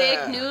bigger... the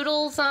big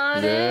noodles on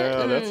it.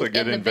 Yeah, that's a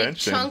good and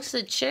invention. the big chunks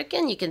of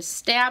chicken. You can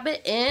stab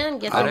it and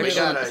get the You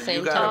noodle at the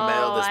same gotta time.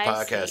 mail this I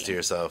podcast see. to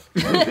yourself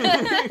so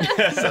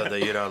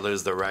that you don't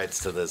lose the rights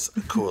to this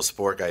cool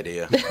spork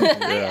idea.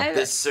 Yeah.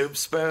 This soup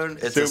spoon,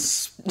 it's a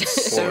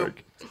soup.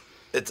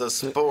 It's a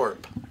sporp.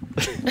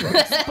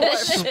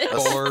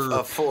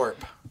 A forp.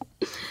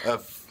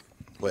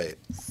 Wait.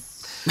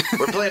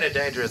 We're playing a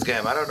dangerous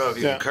game. I don't know if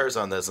you can curse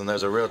on this, and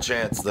there's a real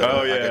chance that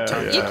I could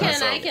tongue You tie can.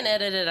 myself. I can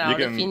edit it out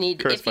if you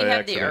need. If you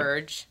have the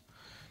urge,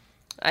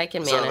 I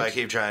can manage. So if I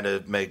keep trying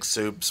to make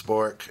soup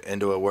spork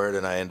into a word,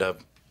 and I end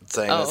up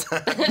saying this,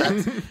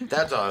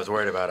 that's all I was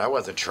worried about. I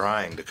wasn't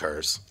trying to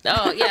curse.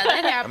 Oh yeah,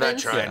 that happens. I'm not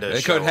trying to.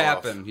 It show could off.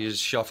 happen. You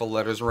just shuffle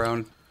letters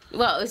around.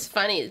 Well, it was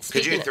funny.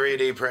 Could you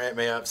 3D print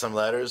me up some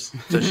letters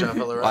to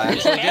shuffle around?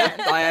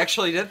 I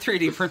actually did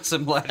 3D print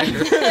some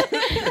letters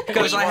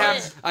because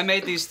I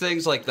made these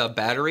things like the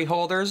battery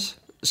holders.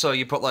 So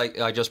you put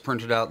I just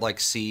printed out like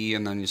C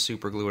and then you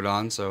super glue it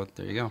on. So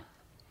there you go.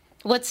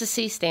 What's the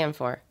C stand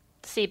for?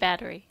 C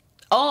battery.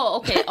 Oh,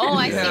 okay. Oh,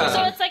 I see.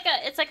 So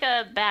it's like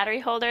a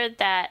battery holder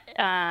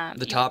that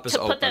the top is to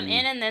open. put them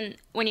in, and then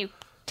when you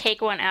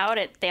take one out,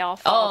 they all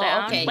fall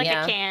down. Okay, like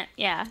yeah. a can.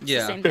 Yeah. It's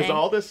the same Is thing.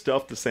 all this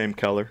stuff the same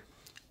color?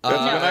 When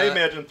I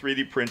imagine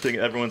 3D printing,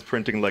 everyone's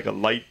printing like a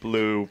light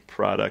blue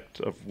product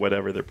of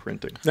whatever they're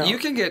printing. No. You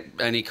can get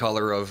any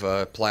color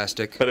of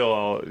plastic. But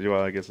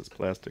I guess it's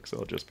plastic, so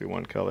it'll just be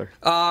one color.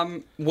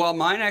 Well,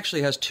 mine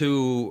actually has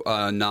two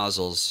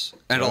nozzles,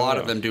 and a lot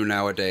of them do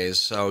nowadays.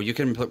 So you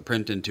can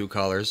print in two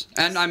colors.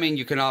 And, I mean,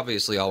 you can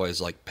obviously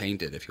always,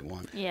 paint it if you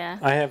want. Yeah.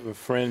 I have a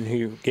friend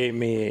who gave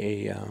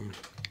me a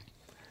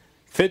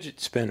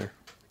fidget spinner,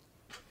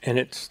 and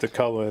it's the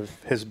color of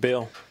his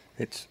bill.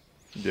 It's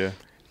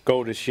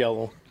goldish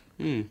yellow.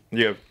 You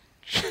have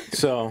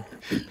so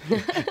you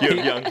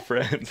have young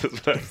friends, is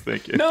what I was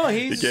thinking. No,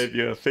 he gave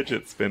you a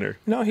fidget spinner.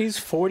 No, he's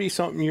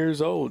 40-something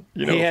years old.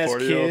 You know, he has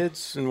 40-year-old?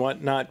 kids and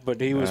whatnot, but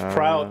he was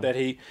proud that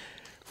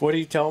what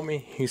he told me,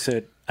 he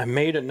said, I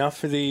made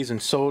enough of these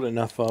and sold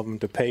enough of them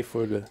to pay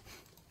for the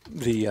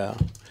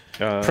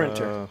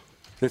printer,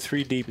 the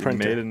 3D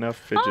printer. Made enough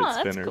fidget that's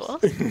spinners. cool.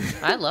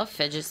 I love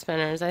fidget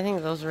spinners. I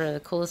think those were the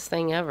coolest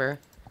thing ever.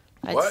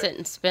 I'd What? sit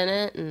and spin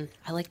it, and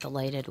I like the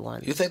lighted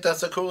ones. You think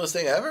that's the coolest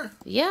thing ever?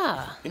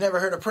 Yeah. You never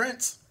heard of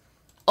Prince?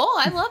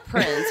 Oh, I love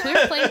Prince. We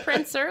were playing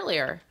Prince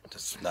earlier.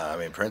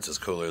 Prince is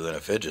cooler than a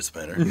fidget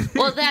spinner.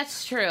 Well,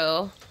 that's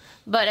true.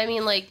 But I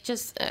mean,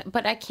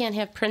 but I can't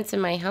have Prince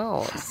in my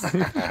house.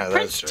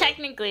 Prince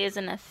technically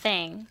isn't a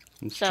thing.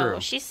 It's so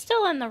true. she's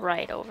still in the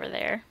right over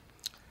there.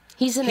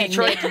 He's an He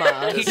tried to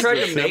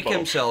make symbol.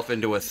 himself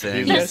into a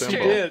thing. That's true.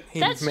 did. He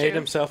That's made true.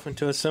 himself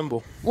into a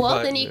symbol. Well,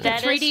 But- then you can That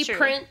is 3D true.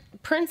 print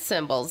Prince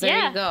symbols. There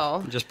Yeah. you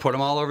go. Just put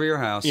them all over your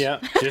house. Yeah,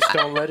 just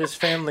don't let his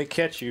family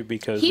catch you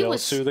because He they'll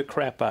was- sue the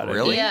crap out of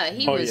Really? you. Yeah,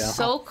 he Oh, was yeah.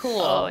 so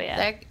cool. Oh,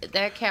 yeah.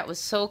 That cat was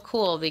so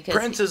cool because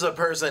Prince is a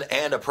person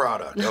and a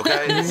product,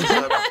 okay? This is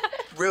a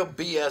real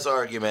BS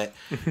argument.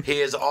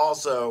 He is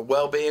also,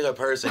 well, being a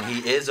person,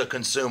 he is a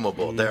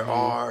consumable. There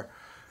are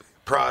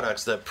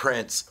products that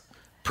Prince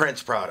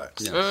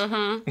products.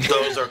 Mm-hmm.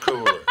 Those are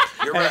cooler.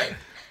 You're right.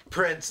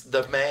 Prince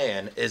the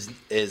man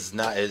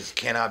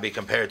cannot be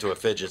compared to a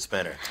fidget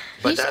spinner.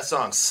 But that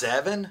song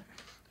 7,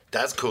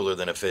 that's cooler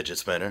than a fidget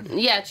spinner.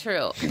 Yeah,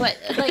 true. But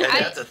like,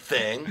 that's a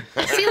thing.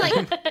 See,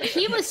 like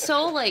he was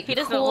so like he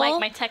doesn't cool. like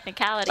my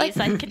technicalities.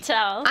 I can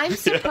tell. I'm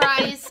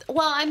surprised.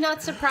 Well, I'm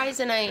not surprised,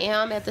 and I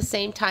am at the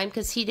same time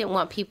because he didn't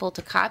want people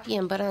to copy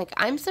him. But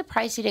I'm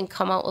surprised he didn't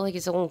come out with like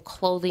his own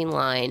clothing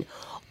line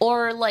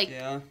or like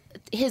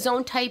his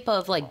own type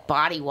of like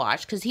body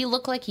wash because he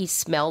looked like he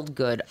smelled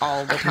good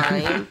all the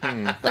time.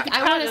 Like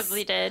I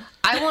probably did.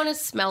 I want to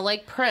smell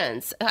like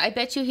Prince. I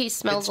bet you he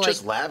smells It's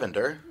just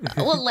lavender.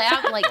 Well,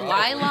 like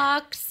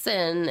lilacs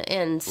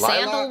and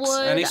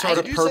sandalwood. Any sort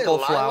of purple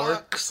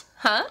flower.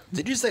 Huh?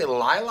 Did you say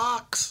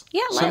lilacs?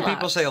 Yeah, lilacs. Some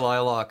people say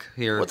lilac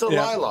here. What's a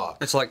lilac?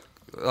 It's like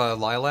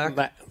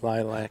lilac.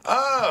 Lilac.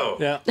 Oh.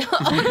 Yeah. Did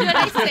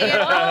I say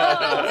it?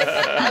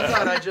 I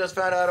thought I just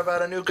found out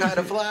about a new kind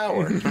of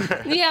flower.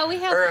 Yeah, we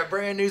have. Or a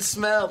brand new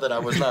smell that I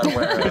was not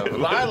aware of.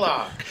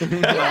 Lilac.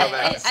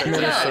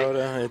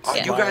 Minnesota.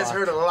 You guys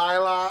heard of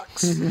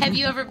lilacs? Have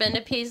you ever been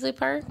to Paisley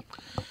Park?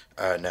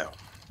 No.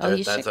 Oh,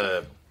 you that's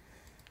should.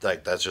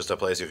 That's just a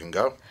place you can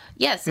go?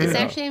 Yes, it's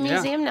actually a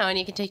museum now, and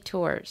you can take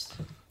tours.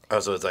 Oh,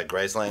 so it's like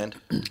Graceland?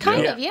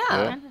 Kind of,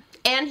 yeah.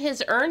 And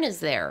his urn is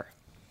there,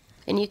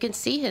 and you can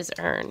see his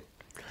urn.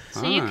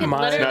 So you can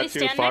literally not too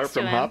stand far next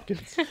from to him.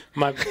 Hopkins.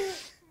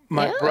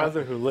 My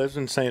brother, who lives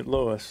in St.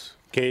 Louis,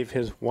 gave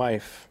his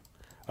wife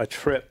a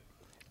trip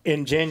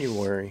in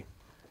January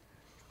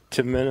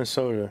to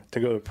Minnesota to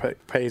go to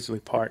Paisley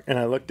Park, and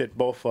I looked at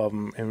both of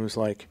them and was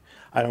like,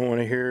 I don't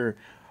want to hear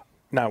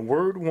not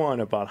word one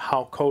about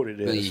how cold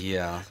it is.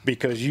 Yeah.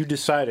 Because you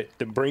decided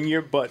to bring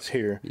your butts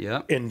here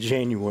in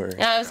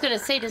January. I was going to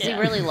say, does he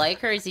really like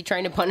her? Is he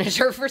trying to punish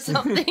her for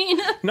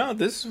something? No,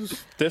 this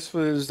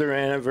was their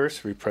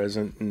anniversary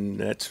present, and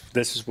this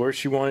is where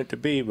she wanted to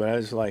be. But I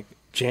was like,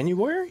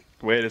 January?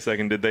 Wait a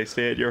second. Did they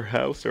stay at your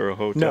house or a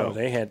hotel? No,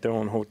 they had their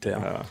own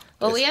hotel.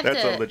 Well, we have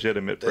that's to. a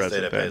legitimate They present.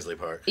 stayed at then. Paisley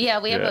Park. Yeah,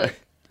 we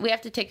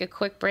have to take a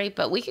quick break,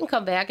 but we can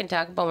come back and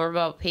talk more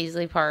about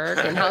Paisley Park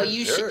and how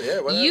you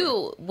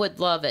you would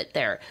love it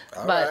there.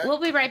 But we'll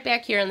be right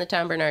back here on the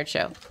Tom Bernard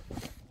Show.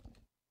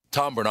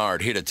 Tom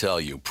Bernard here to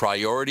tell you,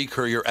 Priority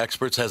Courier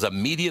Experts has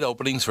immediate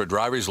openings for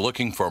drivers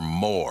looking for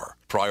more.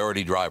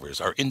 Priority drivers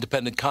are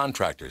independent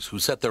contractors who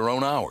set their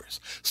own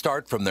hours,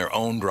 start from their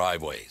own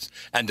driveways,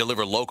 and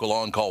deliver local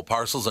on-call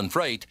parcels and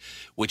freight,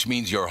 which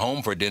means you're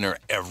home for dinner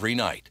every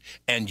night,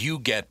 and you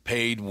get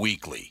paid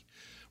weekly.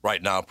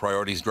 Right now,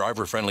 Priority's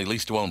driver-friendly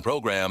lease-to-own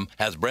program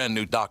has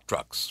brand-new dock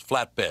trucks,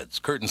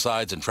 flatbeds, curtain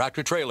sides, and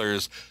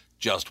tractor-trailers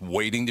just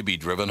waiting to be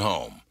driven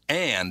home.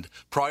 And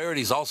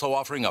Priority's also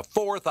offering a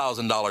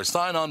 $4,000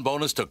 sign-on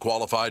bonus to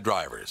qualified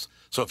drivers.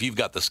 So if you've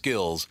got the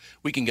skills,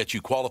 we can get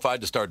you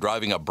qualified to start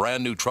driving a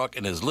brand-new truck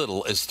in as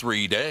little as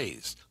 3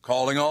 days.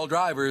 Calling all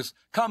drivers,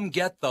 come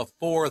get the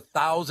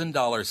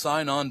 $4,000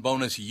 sign-on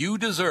bonus you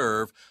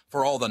deserve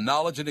for all the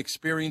knowledge and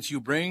experience you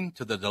bring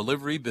to the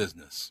delivery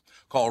business.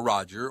 Call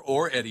Roger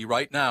or Eddie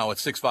right now at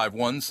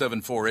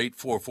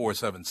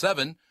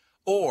 651-748-4477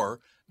 or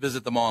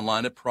visit them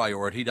online at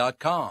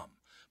Priority.com.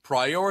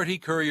 Priority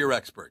Courier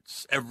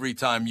Experts. Every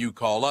time you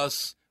call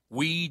us,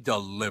 we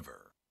deliver.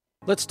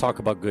 Let's talk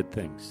about good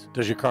things.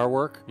 Does your car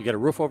work? You got a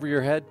roof over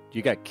your head?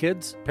 You got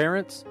kids,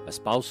 parents, a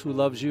spouse who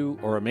loves you,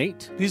 or a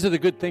mate? These are the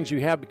good things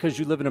you have because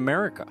you live in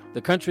America,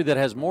 the country that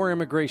has more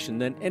immigration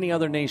than any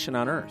other nation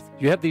on earth.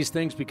 You have these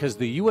things because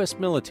the U.S.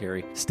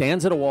 military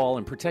stands at a wall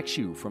and protects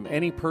you from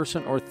any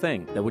person or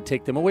thing that would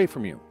take them away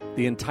from you.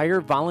 The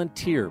entire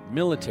volunteer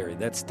military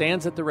that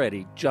stands at the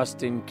ready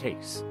just in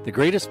case. The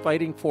greatest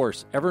fighting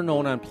force ever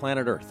known on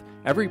planet Earth.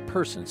 Every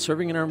person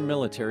serving in our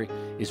military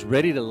is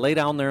ready to lay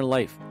down their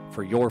life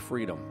for your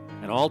freedom.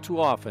 And all too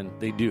often,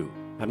 they do.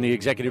 I'm the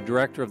executive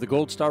director of the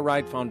Gold Star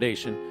Ride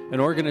Foundation, an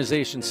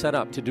organization set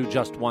up to do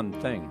just one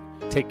thing.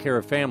 Take care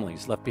of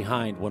families left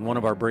behind when one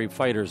of our brave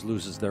fighters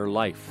loses their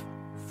life.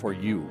 For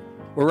you.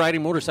 We're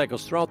riding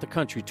motorcycles throughout the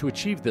country to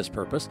achieve this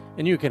purpose,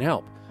 and you can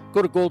help.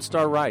 Go to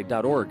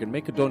goldstarride.org and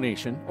make a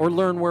donation or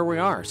learn where we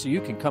are so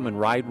you can come and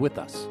ride with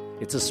us.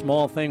 It's a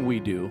small thing we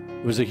do.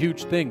 It was a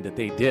huge thing that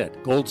they did.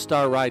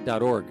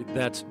 goldstarride.org.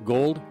 That's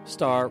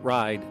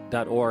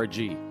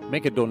goldstarride.org.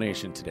 Make a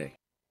donation today.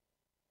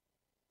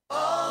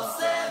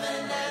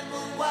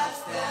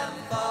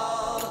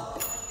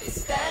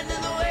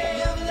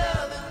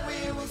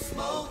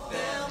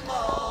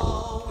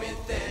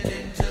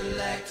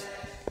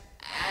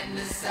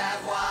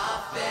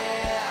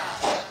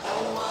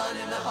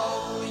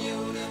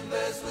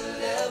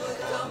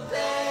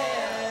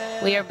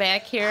 We are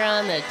back here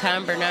on the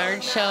Tom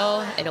Bernard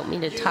Show. I don't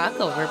mean to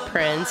talk over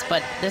Prince,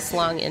 but this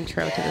long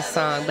intro to the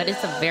song, but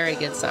it's a very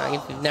good song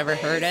if you've never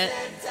heard it.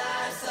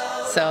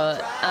 So,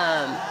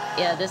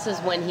 yeah, this is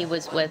when he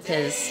was with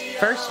his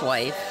first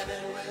wife.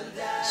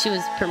 She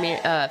was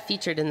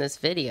featured in this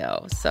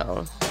video,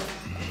 so.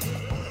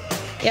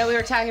 Yeah, we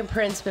were talking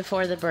Prince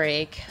before the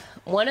break.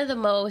 One of the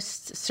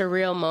most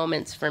surreal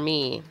moments for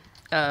me,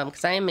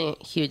 because I am a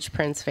huge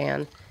Prince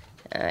fan,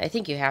 I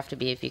think you have to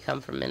be if you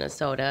come from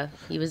Minnesota.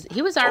 He was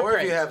our Or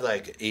Prince. if you have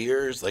like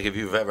ears, like if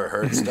you've ever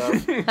heard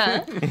stuff.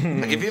 Huh?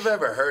 Like if you've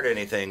ever heard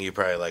anything, you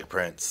probably like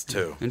Prince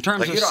too. In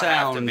terms like, of you don't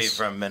have to sounds- be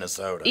from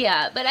Minnesota.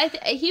 Yeah, but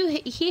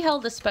he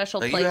held a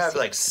special Like place. you have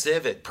like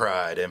civic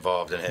pride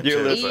involved in him You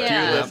too. listen, but- Do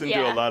you listen to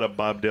Yeah. a lot of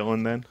Bob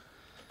Dylan then?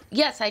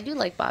 Yes, I do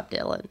like Bob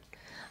Dylan.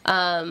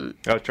 I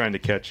was trying to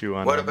catch you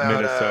on What about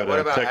Minnesota. what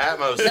about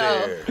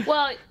atmosphere?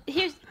 Well,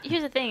 here's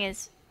the thing: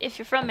 is if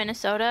you're from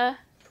Minnesota,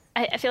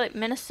 I feel like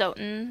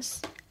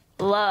Minnesotans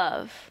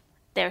love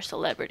their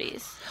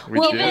celebrities.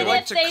 Well, even we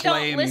like if to they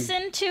claim- don't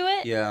listen to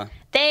it, Yeah.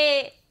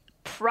 they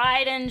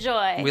pride and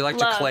joy. We like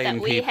to love claim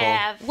that we people.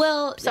 have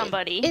Well,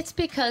 somebody. It's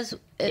because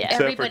Except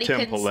for everybody Tim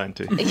cons-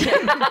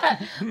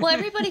 Pawlenty. Well,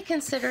 everybody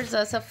considers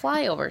us a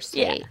flyover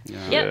state.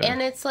 Yep.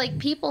 And it's like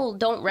people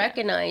don't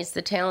recognize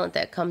the talent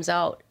that comes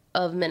out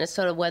of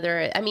Minnesota.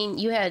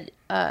 You had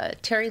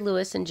Terry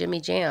Lewis and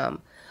Jimmy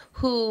Jam,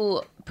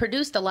 who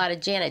produced a lot of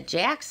Janet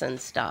Jackson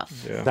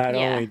stuff. Not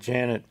only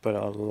Janet, but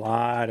a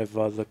lot of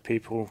other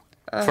people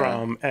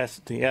from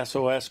the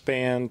SOS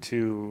band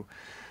to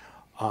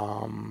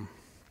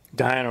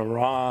Diana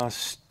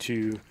Ross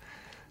to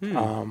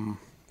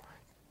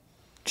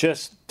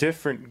just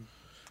different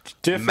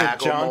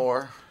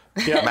Macklemore.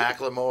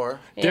 Macklemore.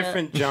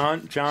 different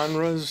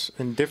genres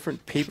and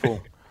different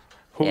people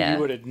who Yeah. you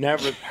would have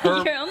never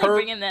You're only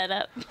bringing that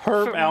up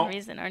Herb for Al- one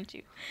reason, aren't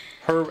you?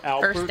 Herb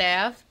Alpert. First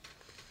Ave.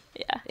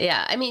 Yeah.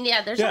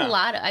 Yeah. There's Yeah. a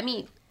lot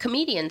of,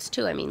 comedians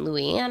too.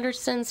 Louis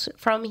Anderson's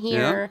from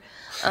here.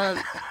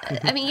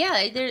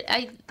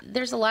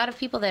 There's a lot of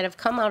people that have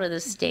come out of the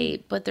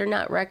state, but they're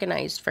not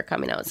recognized for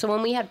coming out. So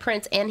when we had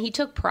Prince, and he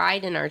took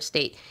pride in our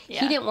state,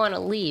 he didn't want to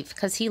leave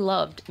because he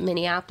loved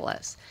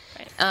Minneapolis.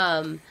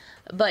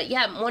 But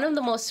yeah, one of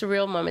the most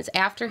surreal moments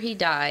after he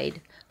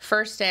died,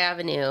 First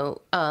Avenue,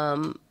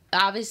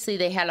 obviously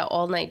they had an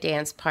all-night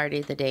dance party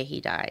the day he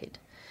died.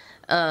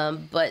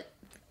 But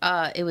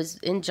it was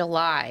in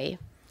July.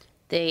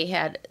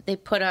 They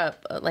put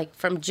up,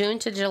 from June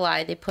to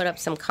July, they put up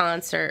some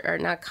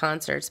not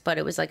concerts, but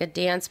it was like a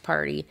dance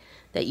party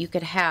that you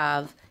could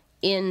have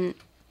in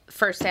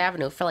First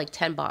Avenue for like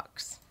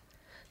 $10.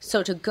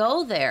 So to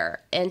go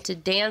there and to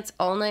dance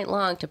all night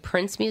long to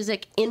Prince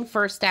music in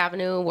First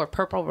Avenue where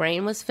Purple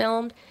Rain was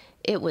filmed,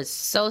 it was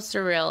so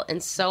surreal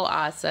and so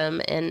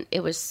awesome, and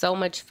it was so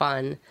much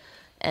fun.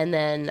 And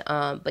then,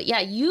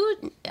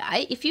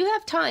 if you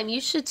have time, you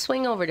should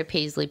swing over to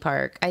Paisley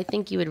Park. I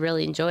think you would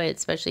really enjoy it,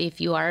 especially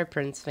if you are a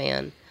Prince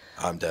fan.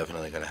 I'm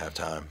definitely gonna have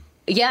time.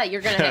 Yeah,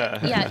 you're gonna.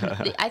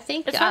 I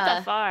think It's not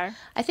that far.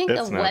 I think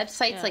It's the not.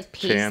 website's like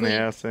Paisley.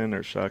 Chanhassen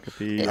or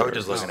Shakopee. I was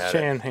just looking at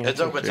it. It's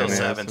open till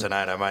 7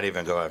 tonight. I might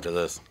even go after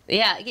this.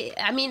 Yeah,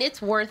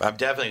 it's worth. I'm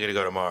definitely gonna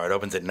go tomorrow. It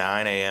opens at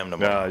 9 a.m.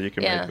 tomorrow. Yeah, you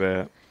can Yeah. make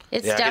that.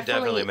 It's I could definitely-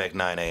 definitely make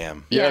 9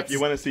 a.m. Yeah, if you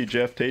want to see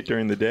Jeff Tate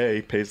during the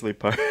day, Paisley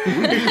Park.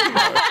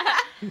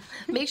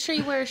 Make sure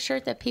you wear a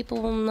shirt that people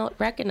will not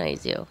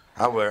recognize you.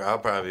 I'll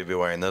probably be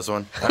wearing this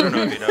one. I don't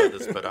know if you know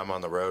this, but I'm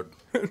on the road.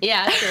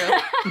 Yeah,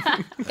 true.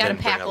 Got to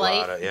pack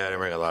light. I didn't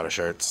bring a lot of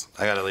shirts.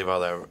 I gotta leave all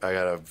that. I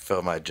gotta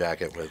fill my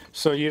jacket with.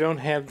 So you don't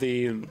have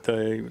the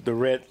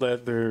red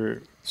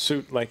leather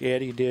suit like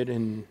Eddie did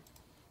in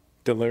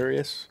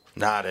Delirious?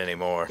 Not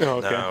anymore. Oh,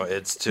 okay. No,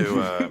 it's too.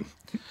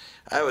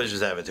 I was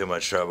just having too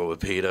much trouble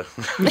with PETA.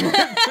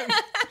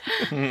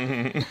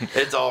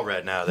 It's all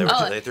red now.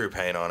 They threw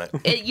paint on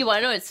it. You want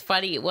to know? It's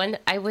funny. When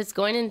I was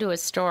going into a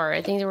store,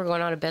 I think they were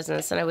going out of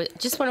business, and I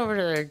just went over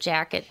to their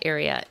jacket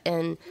area,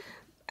 and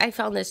I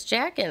found this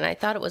jacket, and I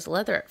thought it was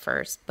leather at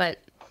first, but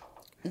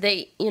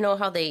you know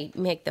how they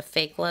make the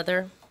fake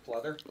leather?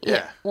 Pleather?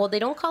 Yeah. Well, they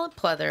don't call it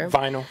pleather.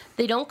 Vinyl.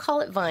 They don't call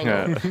it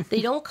vinyl.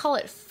 They don't call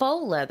it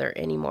faux leather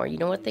anymore. You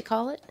know what they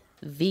call it?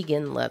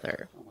 Vegan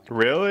leather.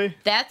 Really?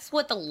 That's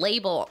what the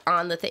label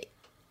on the thing.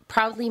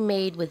 Proudly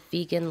made with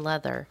vegan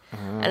leather.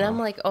 And I'm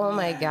like, oh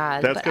my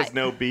God. That's But because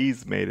no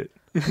bees made it.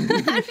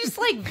 I'm just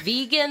like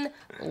vegan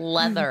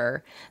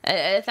leather.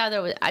 I thought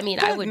there was. I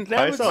would.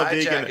 I saw My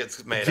vegan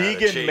jacket's made out of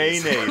cheese.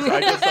 mayonnaise.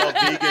 I just saw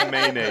vegan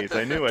mayonnaise.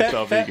 I knew I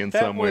saw vegan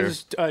somewhere. That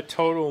was a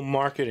total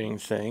marketing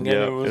thing, and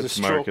Yep, it was a it's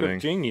stroke marketing.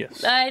 of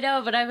genius. I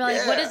know, but I'm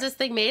like, what is this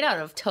thing made out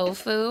of?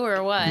 Tofu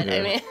or what? Yeah.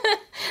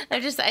 I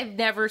mean, I've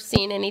never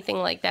seen anything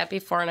like that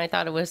before, and I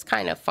thought it was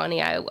kind of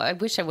funny. I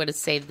wish I would have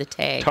saved the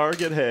tag.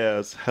 Target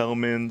has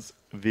Hellman's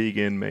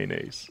vegan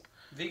mayonnaise.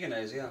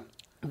 Veganize, yeah.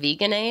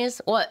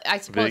 Veganese? Well, I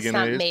suppose it's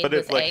not Veganese, made but with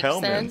it's like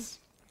eggs then. Hellman's.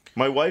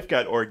 My wife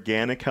got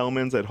organic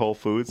Hellman's at Whole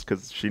Foods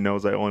because she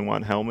knows I only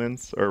want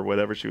Hellman's or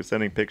whatever. She was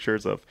sending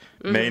pictures of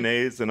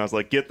mayonnaise, and I was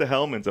like, get the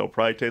Hellman's. It'll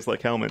probably taste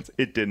like Hellman's.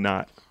 It did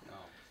not.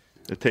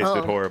 It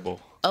tasted horrible.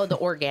 Oh, the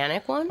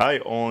organic one? I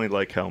only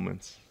like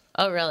Hellman's.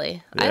 Oh,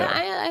 really? Yeah.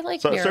 I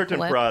like So Miracle certain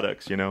Whip.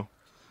 products,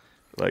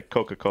 like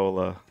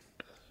Coca-Cola,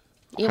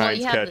 Yeah, well, Heinz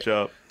you have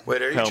ketchup.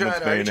 Wait, are you Hellman's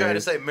trying to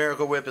mayonnaise. say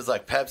Miracle Whip is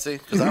like Pepsi?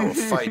 Because I will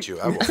fight you.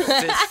 I will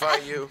fist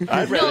fight you.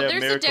 I'd No, rather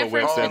have there's a Miracle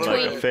Whip difference than like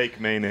a between- fake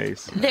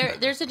mayonnaise.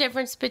 There's a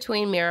difference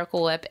between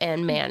Miracle Whip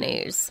and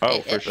mayonnaise.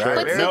 Oh, for sure.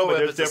 but No, but Whip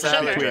there's is the difference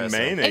salad between dressing.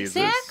 mayonnaise.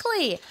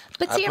 Exactly.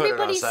 But see, I put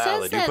everybody it on says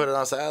salad. that. You put it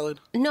on salad?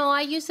 No,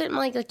 I use it in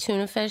like the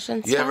tuna fish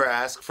and You stuff. ever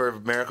ask for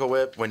Miracle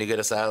Whip when you get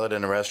a salad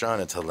in a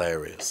restaurant? It's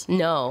hilarious.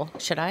 No.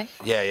 Should I?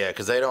 Yeah,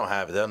 because they don't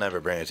have it. They'll never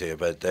bring it to you.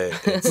 But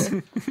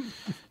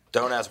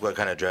don't ask what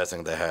kind of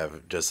dressing they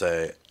have. Just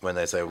say, when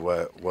they say,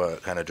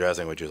 what kind of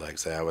dressing would you like?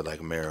 Say, I would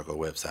like Miracle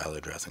Whip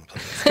salad dressing,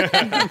 please.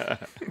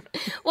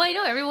 Well, I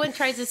know everyone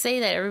tries to say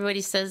that.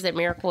 Everybody says that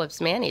Miracle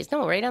Whip's mayonnaise.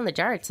 No, right on the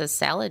jar it says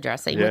salad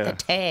dressing with Yeah. a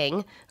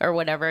tang or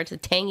whatever. It's a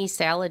tangy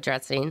salad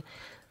dressing.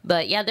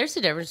 But yeah, there's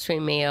a difference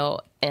between mayo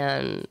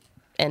and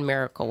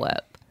Miracle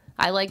Whip.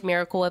 I like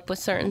Miracle Whip with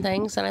certain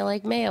things, and I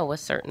like mayo with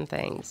certain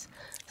things.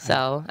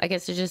 So I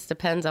guess it just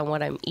depends on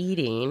what I'm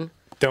eating.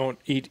 Don't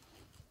eat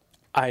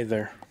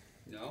either.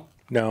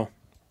 No.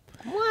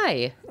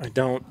 Why? I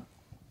don't.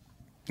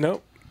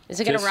 Nope. Is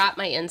it going to Just- rot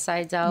my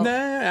insides out?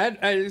 Nah,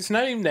 it's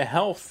not even the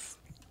health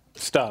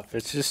stuff.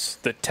 It's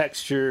just the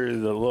texture,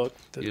 the look.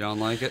 You don't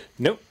like it?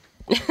 Nope.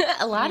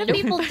 A lot of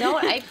people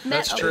don't. I've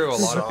met That's true. A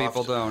lot of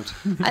people don't.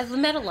 I've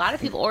met a lot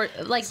of people, or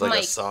like It's like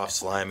Mike. a soft,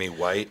 slimy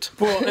white.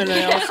 Well, and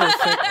I also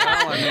think.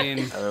 Well, I mean,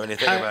 when you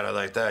think about it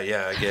like that,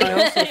 yeah, I get I it.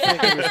 also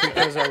think it was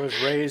because I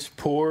was raised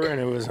poor and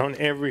it was on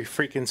every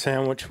freaking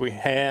sandwich we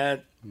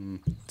had.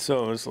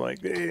 So it was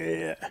like,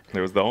 yeah.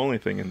 It was the only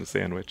thing in the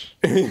sandwich.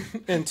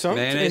 In some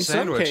Mayonnaise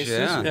sandwich, cases,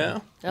 yeah.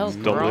 Oh, It's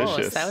gross.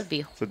 delicious. That would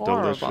be It's a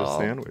horrible. delicious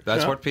sandwich.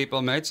 That's Yeah. what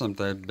people made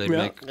something. They Yeah.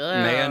 make Ugh.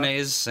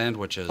 mayonnaise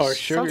sandwiches. Or Sounds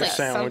sugar like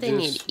sandwiches. something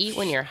you'd eat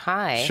when you're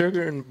high.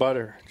 Sugar and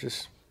butter.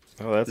 Just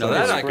Oh, that's No, a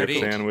that I great could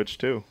eat. sandwich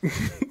too.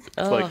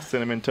 It's like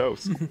cinnamon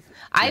toast.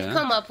 I've Yeah.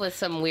 come up with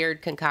some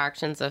weird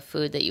concoctions of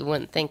food that you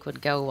wouldn't think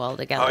would go well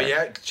together. Oh,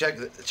 yeah? Check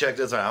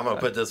this one. I'm going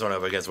to put this one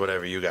up against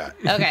whatever you got.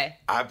 Okay.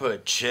 I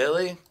put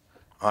chili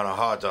on a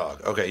hot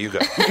dog. Okay, you go.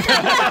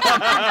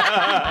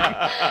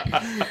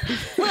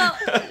 Well,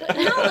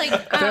 no,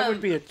 like that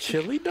would be a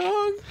chili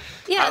dog.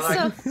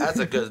 yeah. That's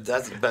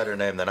a better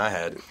name than I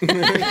had.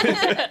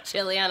 So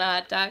chili on a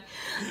hot dog.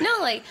 No,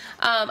 like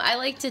I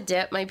like to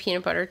dip my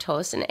peanut butter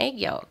toast in egg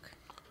yolk.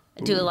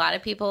 Do a lot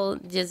of people?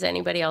 Does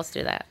anybody else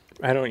do that?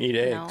 I don't eat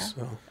eggs.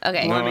 So.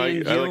 Okay. No, Well, I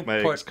mean, I you like my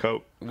eggs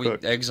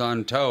cooked. eggs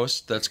on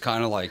toast. That's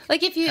kind of like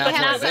Like if you halfway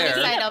have there.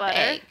 sunny side up Butter.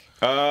 egg.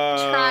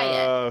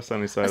 Try it.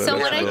 Sunny side So up.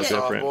 what That's I a little did-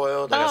 Soft different.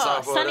 boiled, like a Oh,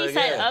 soft boiled sunny egg,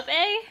 side yeah. up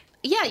egg?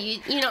 Yeah,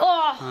 you know.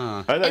 Oh,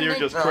 I thought And you were then-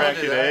 just No, I'll do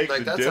cracking that. eggs Like,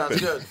 and that dipping.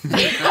 sounds good.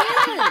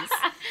 It is.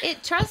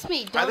 It trust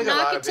me. I Don't think a lot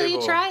knock it of till you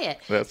people- try it.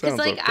 That sounds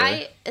like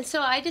okay. and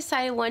so I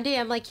decided one day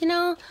I'm like,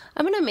 I'm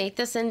gonna make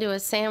this into a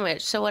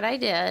sandwich. So what I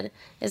did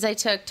is I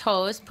took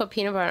toast, put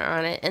peanut butter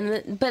on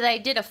it, but I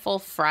did a full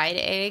fried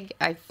egg.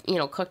 I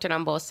cooked it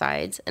on both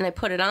sides, and I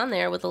put it on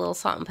there with a little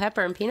salt and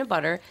pepper and peanut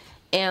butter,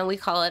 and we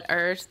call it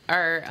our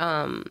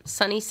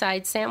sunny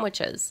side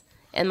sandwiches.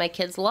 And my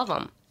kids love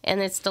them,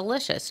 and it's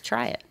delicious.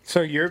 Try it.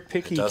 So your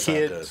picky does sound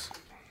kids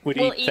would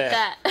we'll eat eat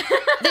that. that.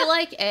 They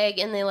like egg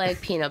and they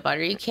like peanut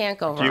butter. You can't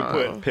go Do you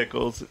wrong. put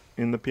pickles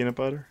in the peanut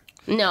butter?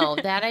 No,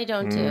 that I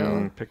don't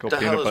do. Pickle The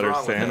hell peanut is butter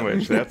wrong with him?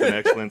 sandwich. That's an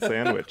excellent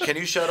sandwich. Can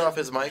you shut off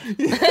his mic?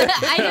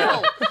 I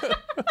know.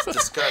 It's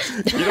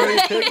disgusting. You don't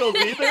eat pickles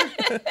either?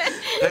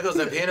 Pickles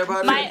and peanut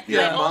butter? My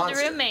You're a old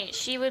monster. roommate,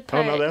 she would Oh,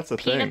 put no, that's a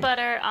peanut thing.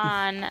 butter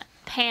on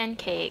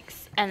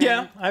pancakes and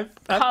Yeah, then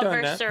I've done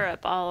cover that. syrup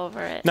all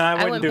over it. No, I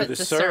I wouldn't do put the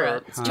the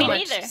syrup. It's Me too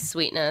much neither.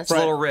 sweetness. It's a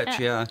little rich,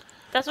 yeah.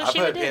 That's what I she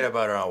put would do. peanut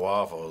butter on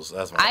waffles.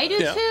 That's my I do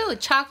Yeah. too.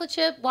 Chocolate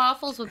chip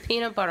waffles with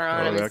peanut butter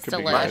on Oh, them. that It's could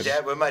be My delicious.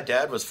 good. when my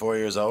dad was 4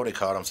 years old, he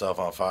caught himself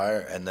on fire,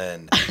 and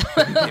then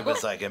he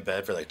was like in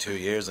bed for like 2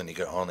 years, and he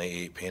could only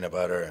eat peanut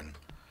butter and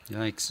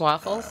Yikes.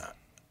 Waffles?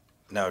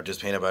 no, just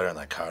peanut butter and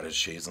like cottage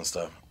cheese and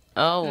stuff.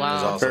 Oh, It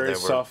was wow. also Very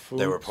soft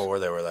they were foods. poor.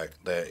 They were like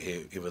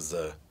he was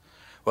the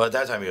well at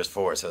that time he was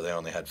 4, so they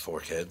only had 4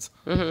 kids.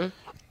 Mm-hmm.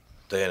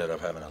 They ended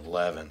up having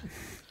 11.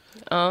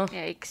 Oh.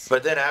 Yikes.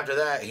 But then after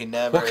that, he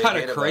never. What ate kind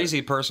of peanut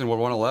crazy person would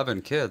want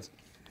 11 kids?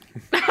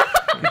 These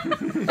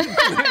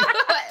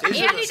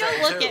are Andy, the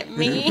same, don't look too. at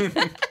me.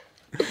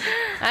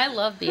 I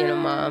love being a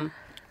mom.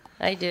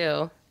 I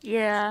do.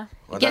 Yeah.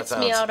 Well, that Gets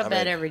me sounds- out of I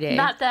bed mean, every day.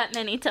 Not that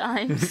many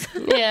times.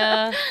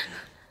 Yeah.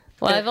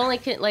 Well, I've only,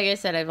 like I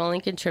said, I've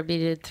only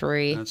contributed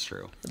 3. That's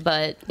true.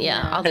 But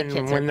yeah, all the And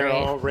kids when are they're great.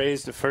 all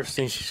raised, the first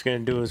thing she's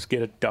going to do is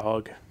get a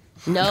dog.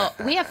 No,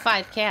 we have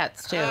 5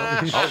 cats too.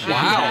 Oh,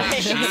 wow.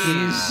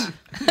 Jeez.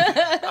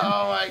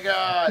 Oh my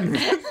god!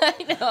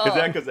 I know. Is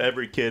that because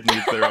every kid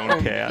needs their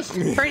own cat?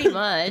 Pretty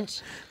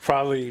much.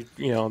 Probably,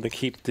 to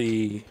keep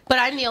the. But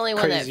I'm the only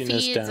one that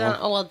Craziness feeds. down.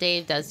 Oh, well,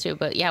 Dave does too.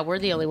 But yeah, we're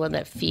the only one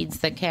that feeds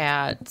the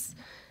cats.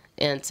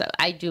 And so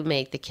I do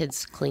make the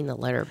kids clean the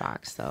litter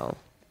box, though.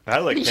 I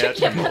like You should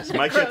give them Hatchimals. the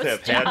My kids gross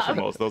have job.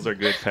 Hatchimals. Those are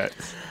good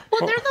pets.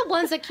 Well, they're the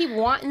ones that keep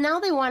now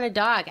they want a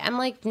dog. I'm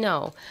like,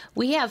 no.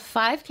 We have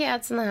 5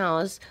 cats in the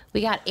house.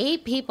 We got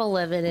 8 people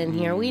living in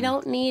here. We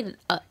don't need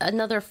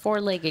another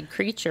 4-legged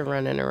creature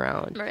running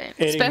around. Right.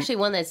 Especially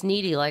one that's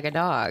needy like a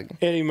dog.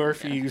 Eddie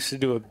Murphy used to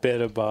do a bit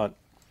about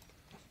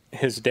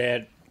his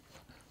dad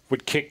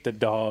would kick the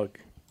dog,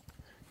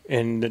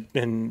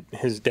 and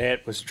his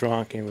dad was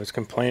drunk and was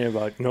complaining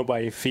about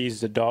nobody feeds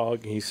the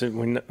dog. He said,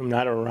 when I'm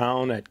not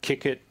around, I'd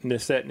kick it, and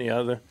this, that, and the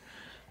other.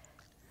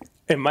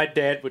 And my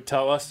dad would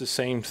tell us the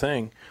same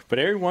thing. But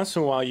every once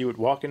in a while, you would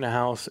walk in the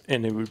house,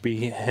 and it would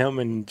be him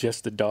and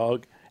just the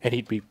dog, and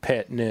he'd be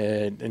petting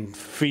it and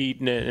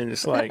feeding it, and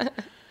it's like,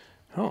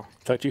 oh,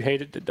 thought you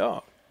hated the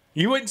dog.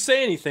 You wouldn't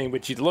say anything,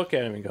 but you'd look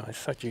at him and go, I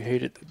thought you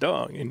hated the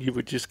dog, and you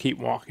would just keep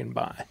walking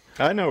by.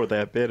 I know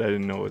that bit. I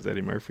didn't know it was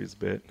Eddie Murphy's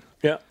bit.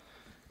 Yeah.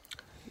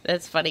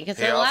 That's funny because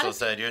He also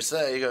said, "You're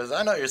 7." He goes,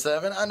 "I know you're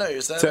 7. I know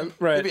you're 7.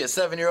 Right. You be a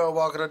 7-year-old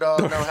walking a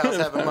dog, no house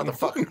having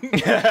motherfucker."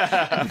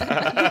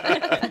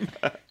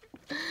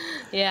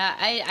 Yeah,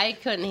 I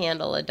couldn't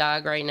handle a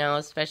dog right now,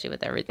 especially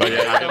with everything. Oh,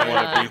 yeah, you don't going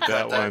want on. to beat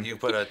that one. You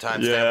put a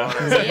timestamp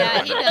on it.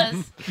 Yeah, he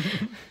does.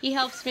 He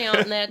helps me out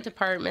in that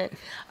department.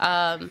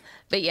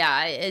 But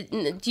yeah,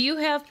 do you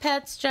have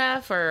pets,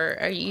 Jeff, or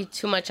are you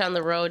too much on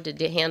the road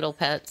to handle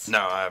pets? No,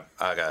 I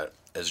got.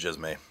 It's just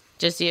me.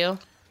 Just you?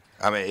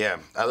 I mean, yeah,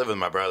 I live with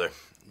my brother,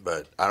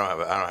 but I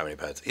don't have any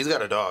pets. He's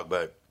got a dog,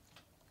 but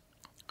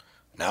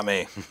not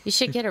me. You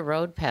should get a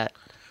road pet.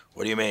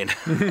 What do you mean?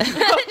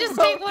 Just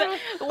take one.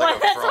 One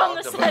that's on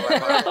the side of the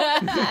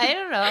road. I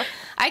don't know.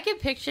 I can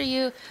picture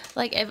you,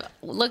 like,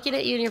 looking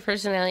at you and your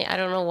personality. I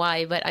don't know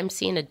why, but I'm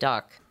seeing a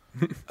duck.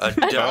 A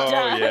duck?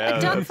 Oh, yeah.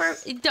 A duck for,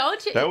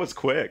 don't you? That was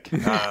quick.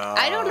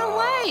 I don't know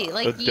why.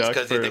 Like, A duck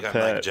Because for you a think I'm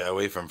pet. like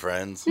Joey from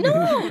Friends? No,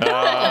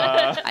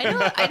 I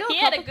don't. He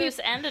had a goose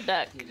and a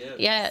duck.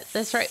 Yeah,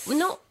 that's right.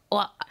 No,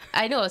 well,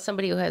 I know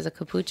somebody who has a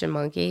capuchin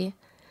monkey,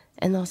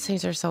 and those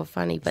things are so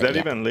funny. But Is that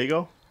yeah. even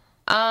legal?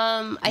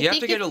 I You have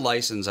think to get a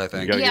license, I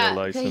think. You gotta get a yeah,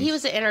 license. he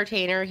was an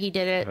entertainer. He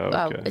did it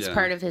Oh, okay. as Yeah.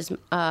 part of his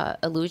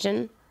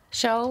illusion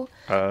show.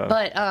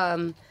 But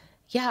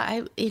yeah,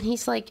 and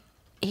he's like,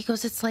 he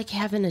goes, it's like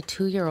having a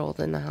 2-year-old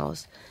in the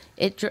house.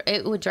 It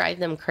would drive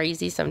them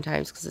crazy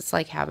sometimes because it's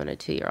like having a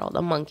 2-year-old,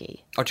 a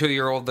monkey. A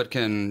 2-year-old that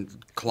can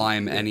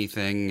climb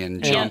anything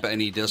and jump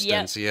any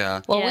distance.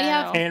 Yeah. Well, we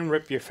have. And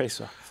rip your face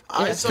off.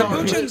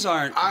 Capuchins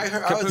aren't. I was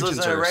capuchins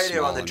listening to are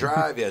radio on the small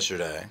drive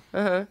yesterday,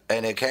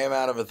 and it came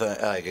out of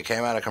it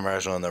came out of a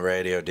commercial, and the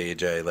radio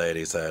DJ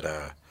lady said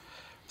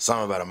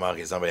something about a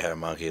monkey. Somebody had a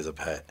monkey as a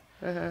pet.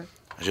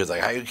 She was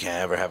like, "How you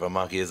can't ever have a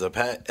monkey as a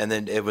pet?" And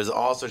then it was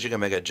also she can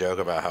make a joke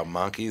about how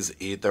monkeys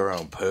eat their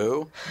own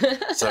poo.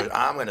 So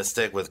I'm gonna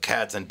stick with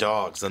cats and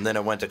dogs. And then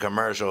it went to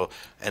commercial,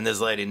 and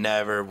this lady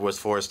never was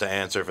forced to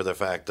answer for the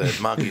fact that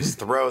monkeys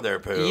throw their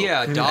poo.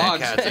 Yeah, and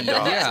dogs. cats and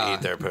dogs Yeah.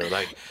 eat their poo.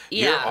 Like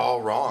Yeah. you're all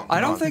wrong. I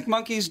don't think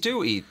monkeys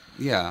do eat.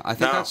 Yeah, I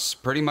think No. that's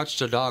pretty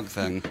much a dog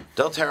thing.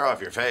 They'll tear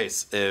off your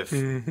face if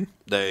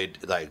they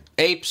like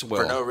Apes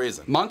will. for no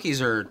reason.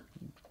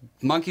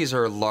 Monkeys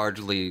are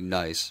largely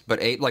nice,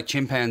 but like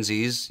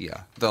chimpanzees,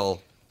 yeah,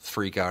 they'll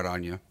freak out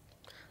on you.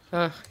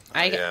 Yeah,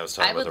 I was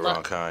talking about would the love-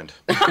 wrong kind.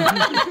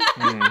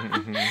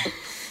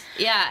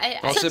 Yeah,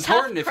 Well, it's Tough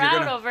important if you're crowd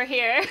gonna. over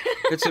here.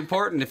 It's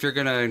important if you're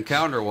gonna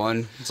encounter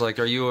one. It's like,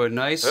 are you a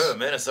nice? Oh,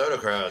 Minnesota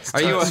crowds.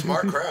 Are you a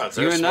smart crowds?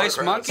 You They're a smart nice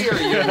crowds. monkey or are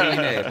you a mean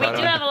ape? We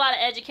do have a lot of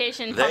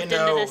education They pumped into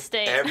know this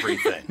state.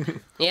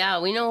 everything.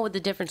 yeah, we know the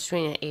difference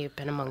between an ape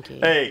and a monkey.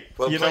 Hey,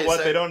 Well, you know please what?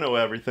 say- They don't know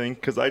everything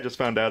because I just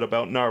found out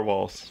about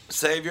narwhals.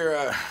 Save your.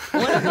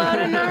 What about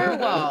a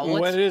narwhal?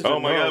 What is Oh a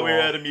my God, we were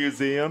narwhal? at a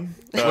museum,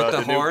 With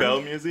the New horn?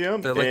 Bell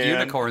Museum. They're like and-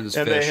 unicorns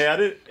And fish. they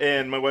had it,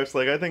 and my wife's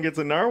like, I think it's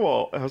a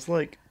narwhal. I was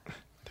like,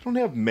 they don't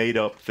have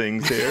made-up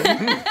things here.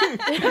 and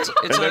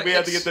then we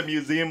had to get the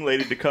museum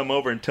lady to come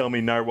over and tell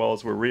me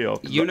narwhals were real.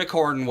 'Cause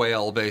unicorn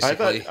whale,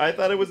 basically. I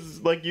thought it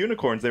was like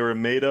unicorns. They were a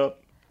made-up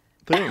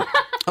thing.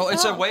 Oh,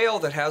 it's a whale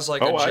that has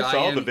like a Oh, I giant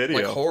saw the video.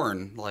 like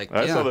horn. Like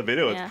I yeah. saw the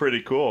video. Yeah. It's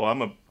pretty cool.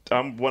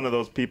 I'm one of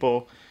those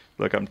people.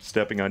 Look, I'm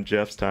stepping on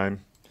Jeff's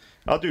time.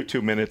 I'll do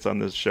 2 minutes on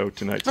this show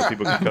tonight so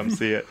people can come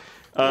see it.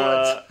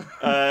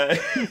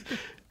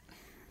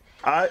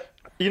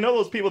 You know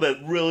those people that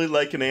really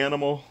like an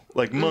animal,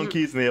 like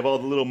monkeys, and they have all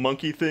the little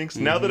monkey things.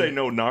 Now that I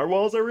know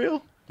narwhals are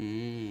real,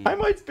 I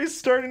might be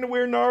starting to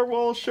wear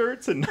narwhal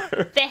shirts and.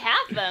 They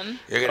have them.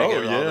 You're gonna Oh,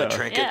 get all yeah. the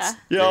trinkets. Yeah.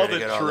 Yeah, You're all gonna the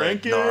get all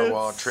trinkets.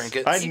 narwhal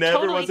trinkets. I You never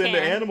totally was into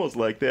can. animals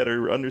like that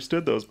or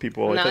understood those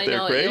people. Now I thought they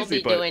know were what you'll crazy,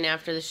 be but doing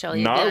after the show.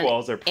 You'll be on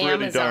narwhals are pretty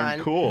Amazon, darn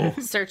cool.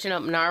 Searching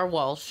up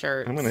narwhal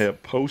shirts. I'm gonna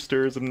have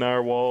posters of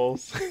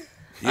narwhals.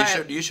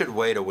 You should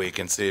wait a week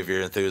and see if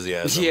your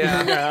enthusiasm.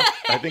 Yeah.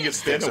 I think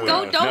it's been a week.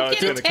 Don't No,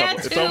 it's get been a couple.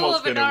 It's tattoo almost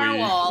of a been a week.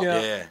 narwhal.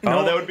 Yeah.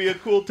 Oh, that would be a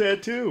cool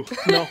tattoo.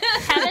 No.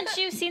 Haven't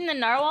you seen the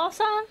narwhal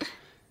song?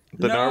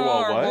 The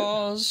narwhal what?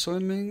 Narwhals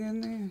swimming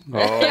in the...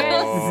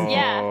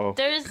 Oh.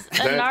 There's a That's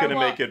going to narwhal.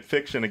 make it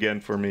fiction again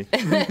for me.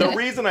 The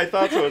reason I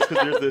thought so is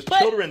because there's this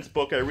children's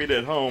book I read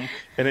at home,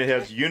 and it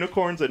has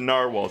unicorns and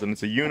narwhals, and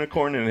it's a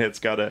unicorn, and it's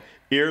got a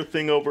ear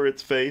thing over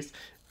its face,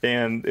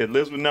 and it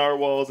lives with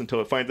narwhals until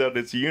it finds out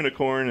it's a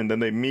unicorn, and then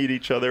they meet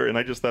each other, and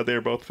I just thought they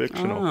were both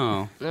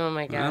fictional. Oh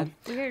my God.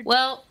 Weird.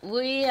 Well,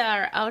 we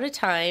are out of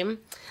time.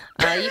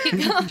 You can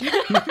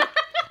go...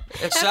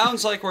 It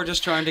sounds like we're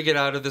just trying to get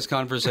out of this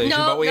conversation,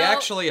 but we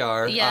actually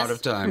are out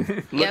of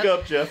time. Look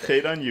up Jeff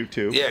Tate on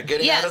YouTube. Yeah,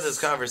 getting out of this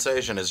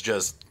conversation is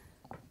just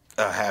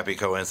a happy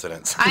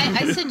coincidence.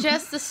 I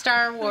suggest the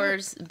Star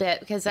Wars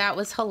bit because that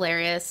was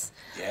hilarious.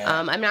 Yeah.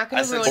 I'm not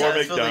going to ruin I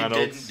it.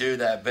 successfully didn't do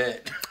that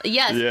bit.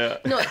 Yes. Yeah.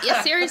 No,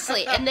 yeah,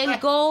 seriously. And then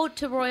go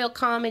to Royal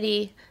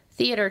Comedy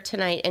Theater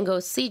tonight and go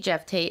see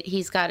Jeff Tate.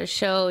 He's got a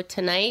show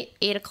tonight,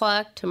 8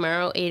 o'clock,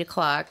 tomorrow, 8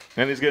 o'clock.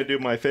 And he's going to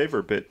do my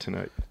favorite bit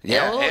tonight.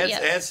 Yeah,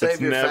 and save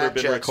It's your never fact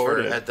been checks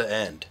recorded. for at the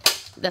end.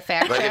 The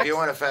fact Like, checks? if you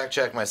want to fact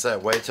check my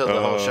set, wait till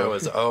the whole show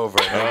is over.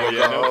 And then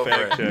we'll go no over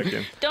fact it.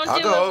 checking.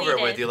 I'll go over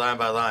it with you line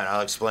by line.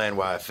 I'll explain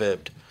why I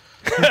fibbed.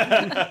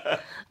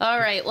 All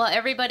right. Well,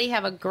 everybody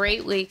have a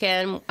great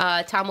weekend.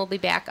 Tom will be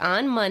back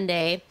on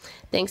Monday.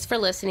 Thanks for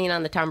listening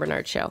on The Tom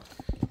Bernard Show.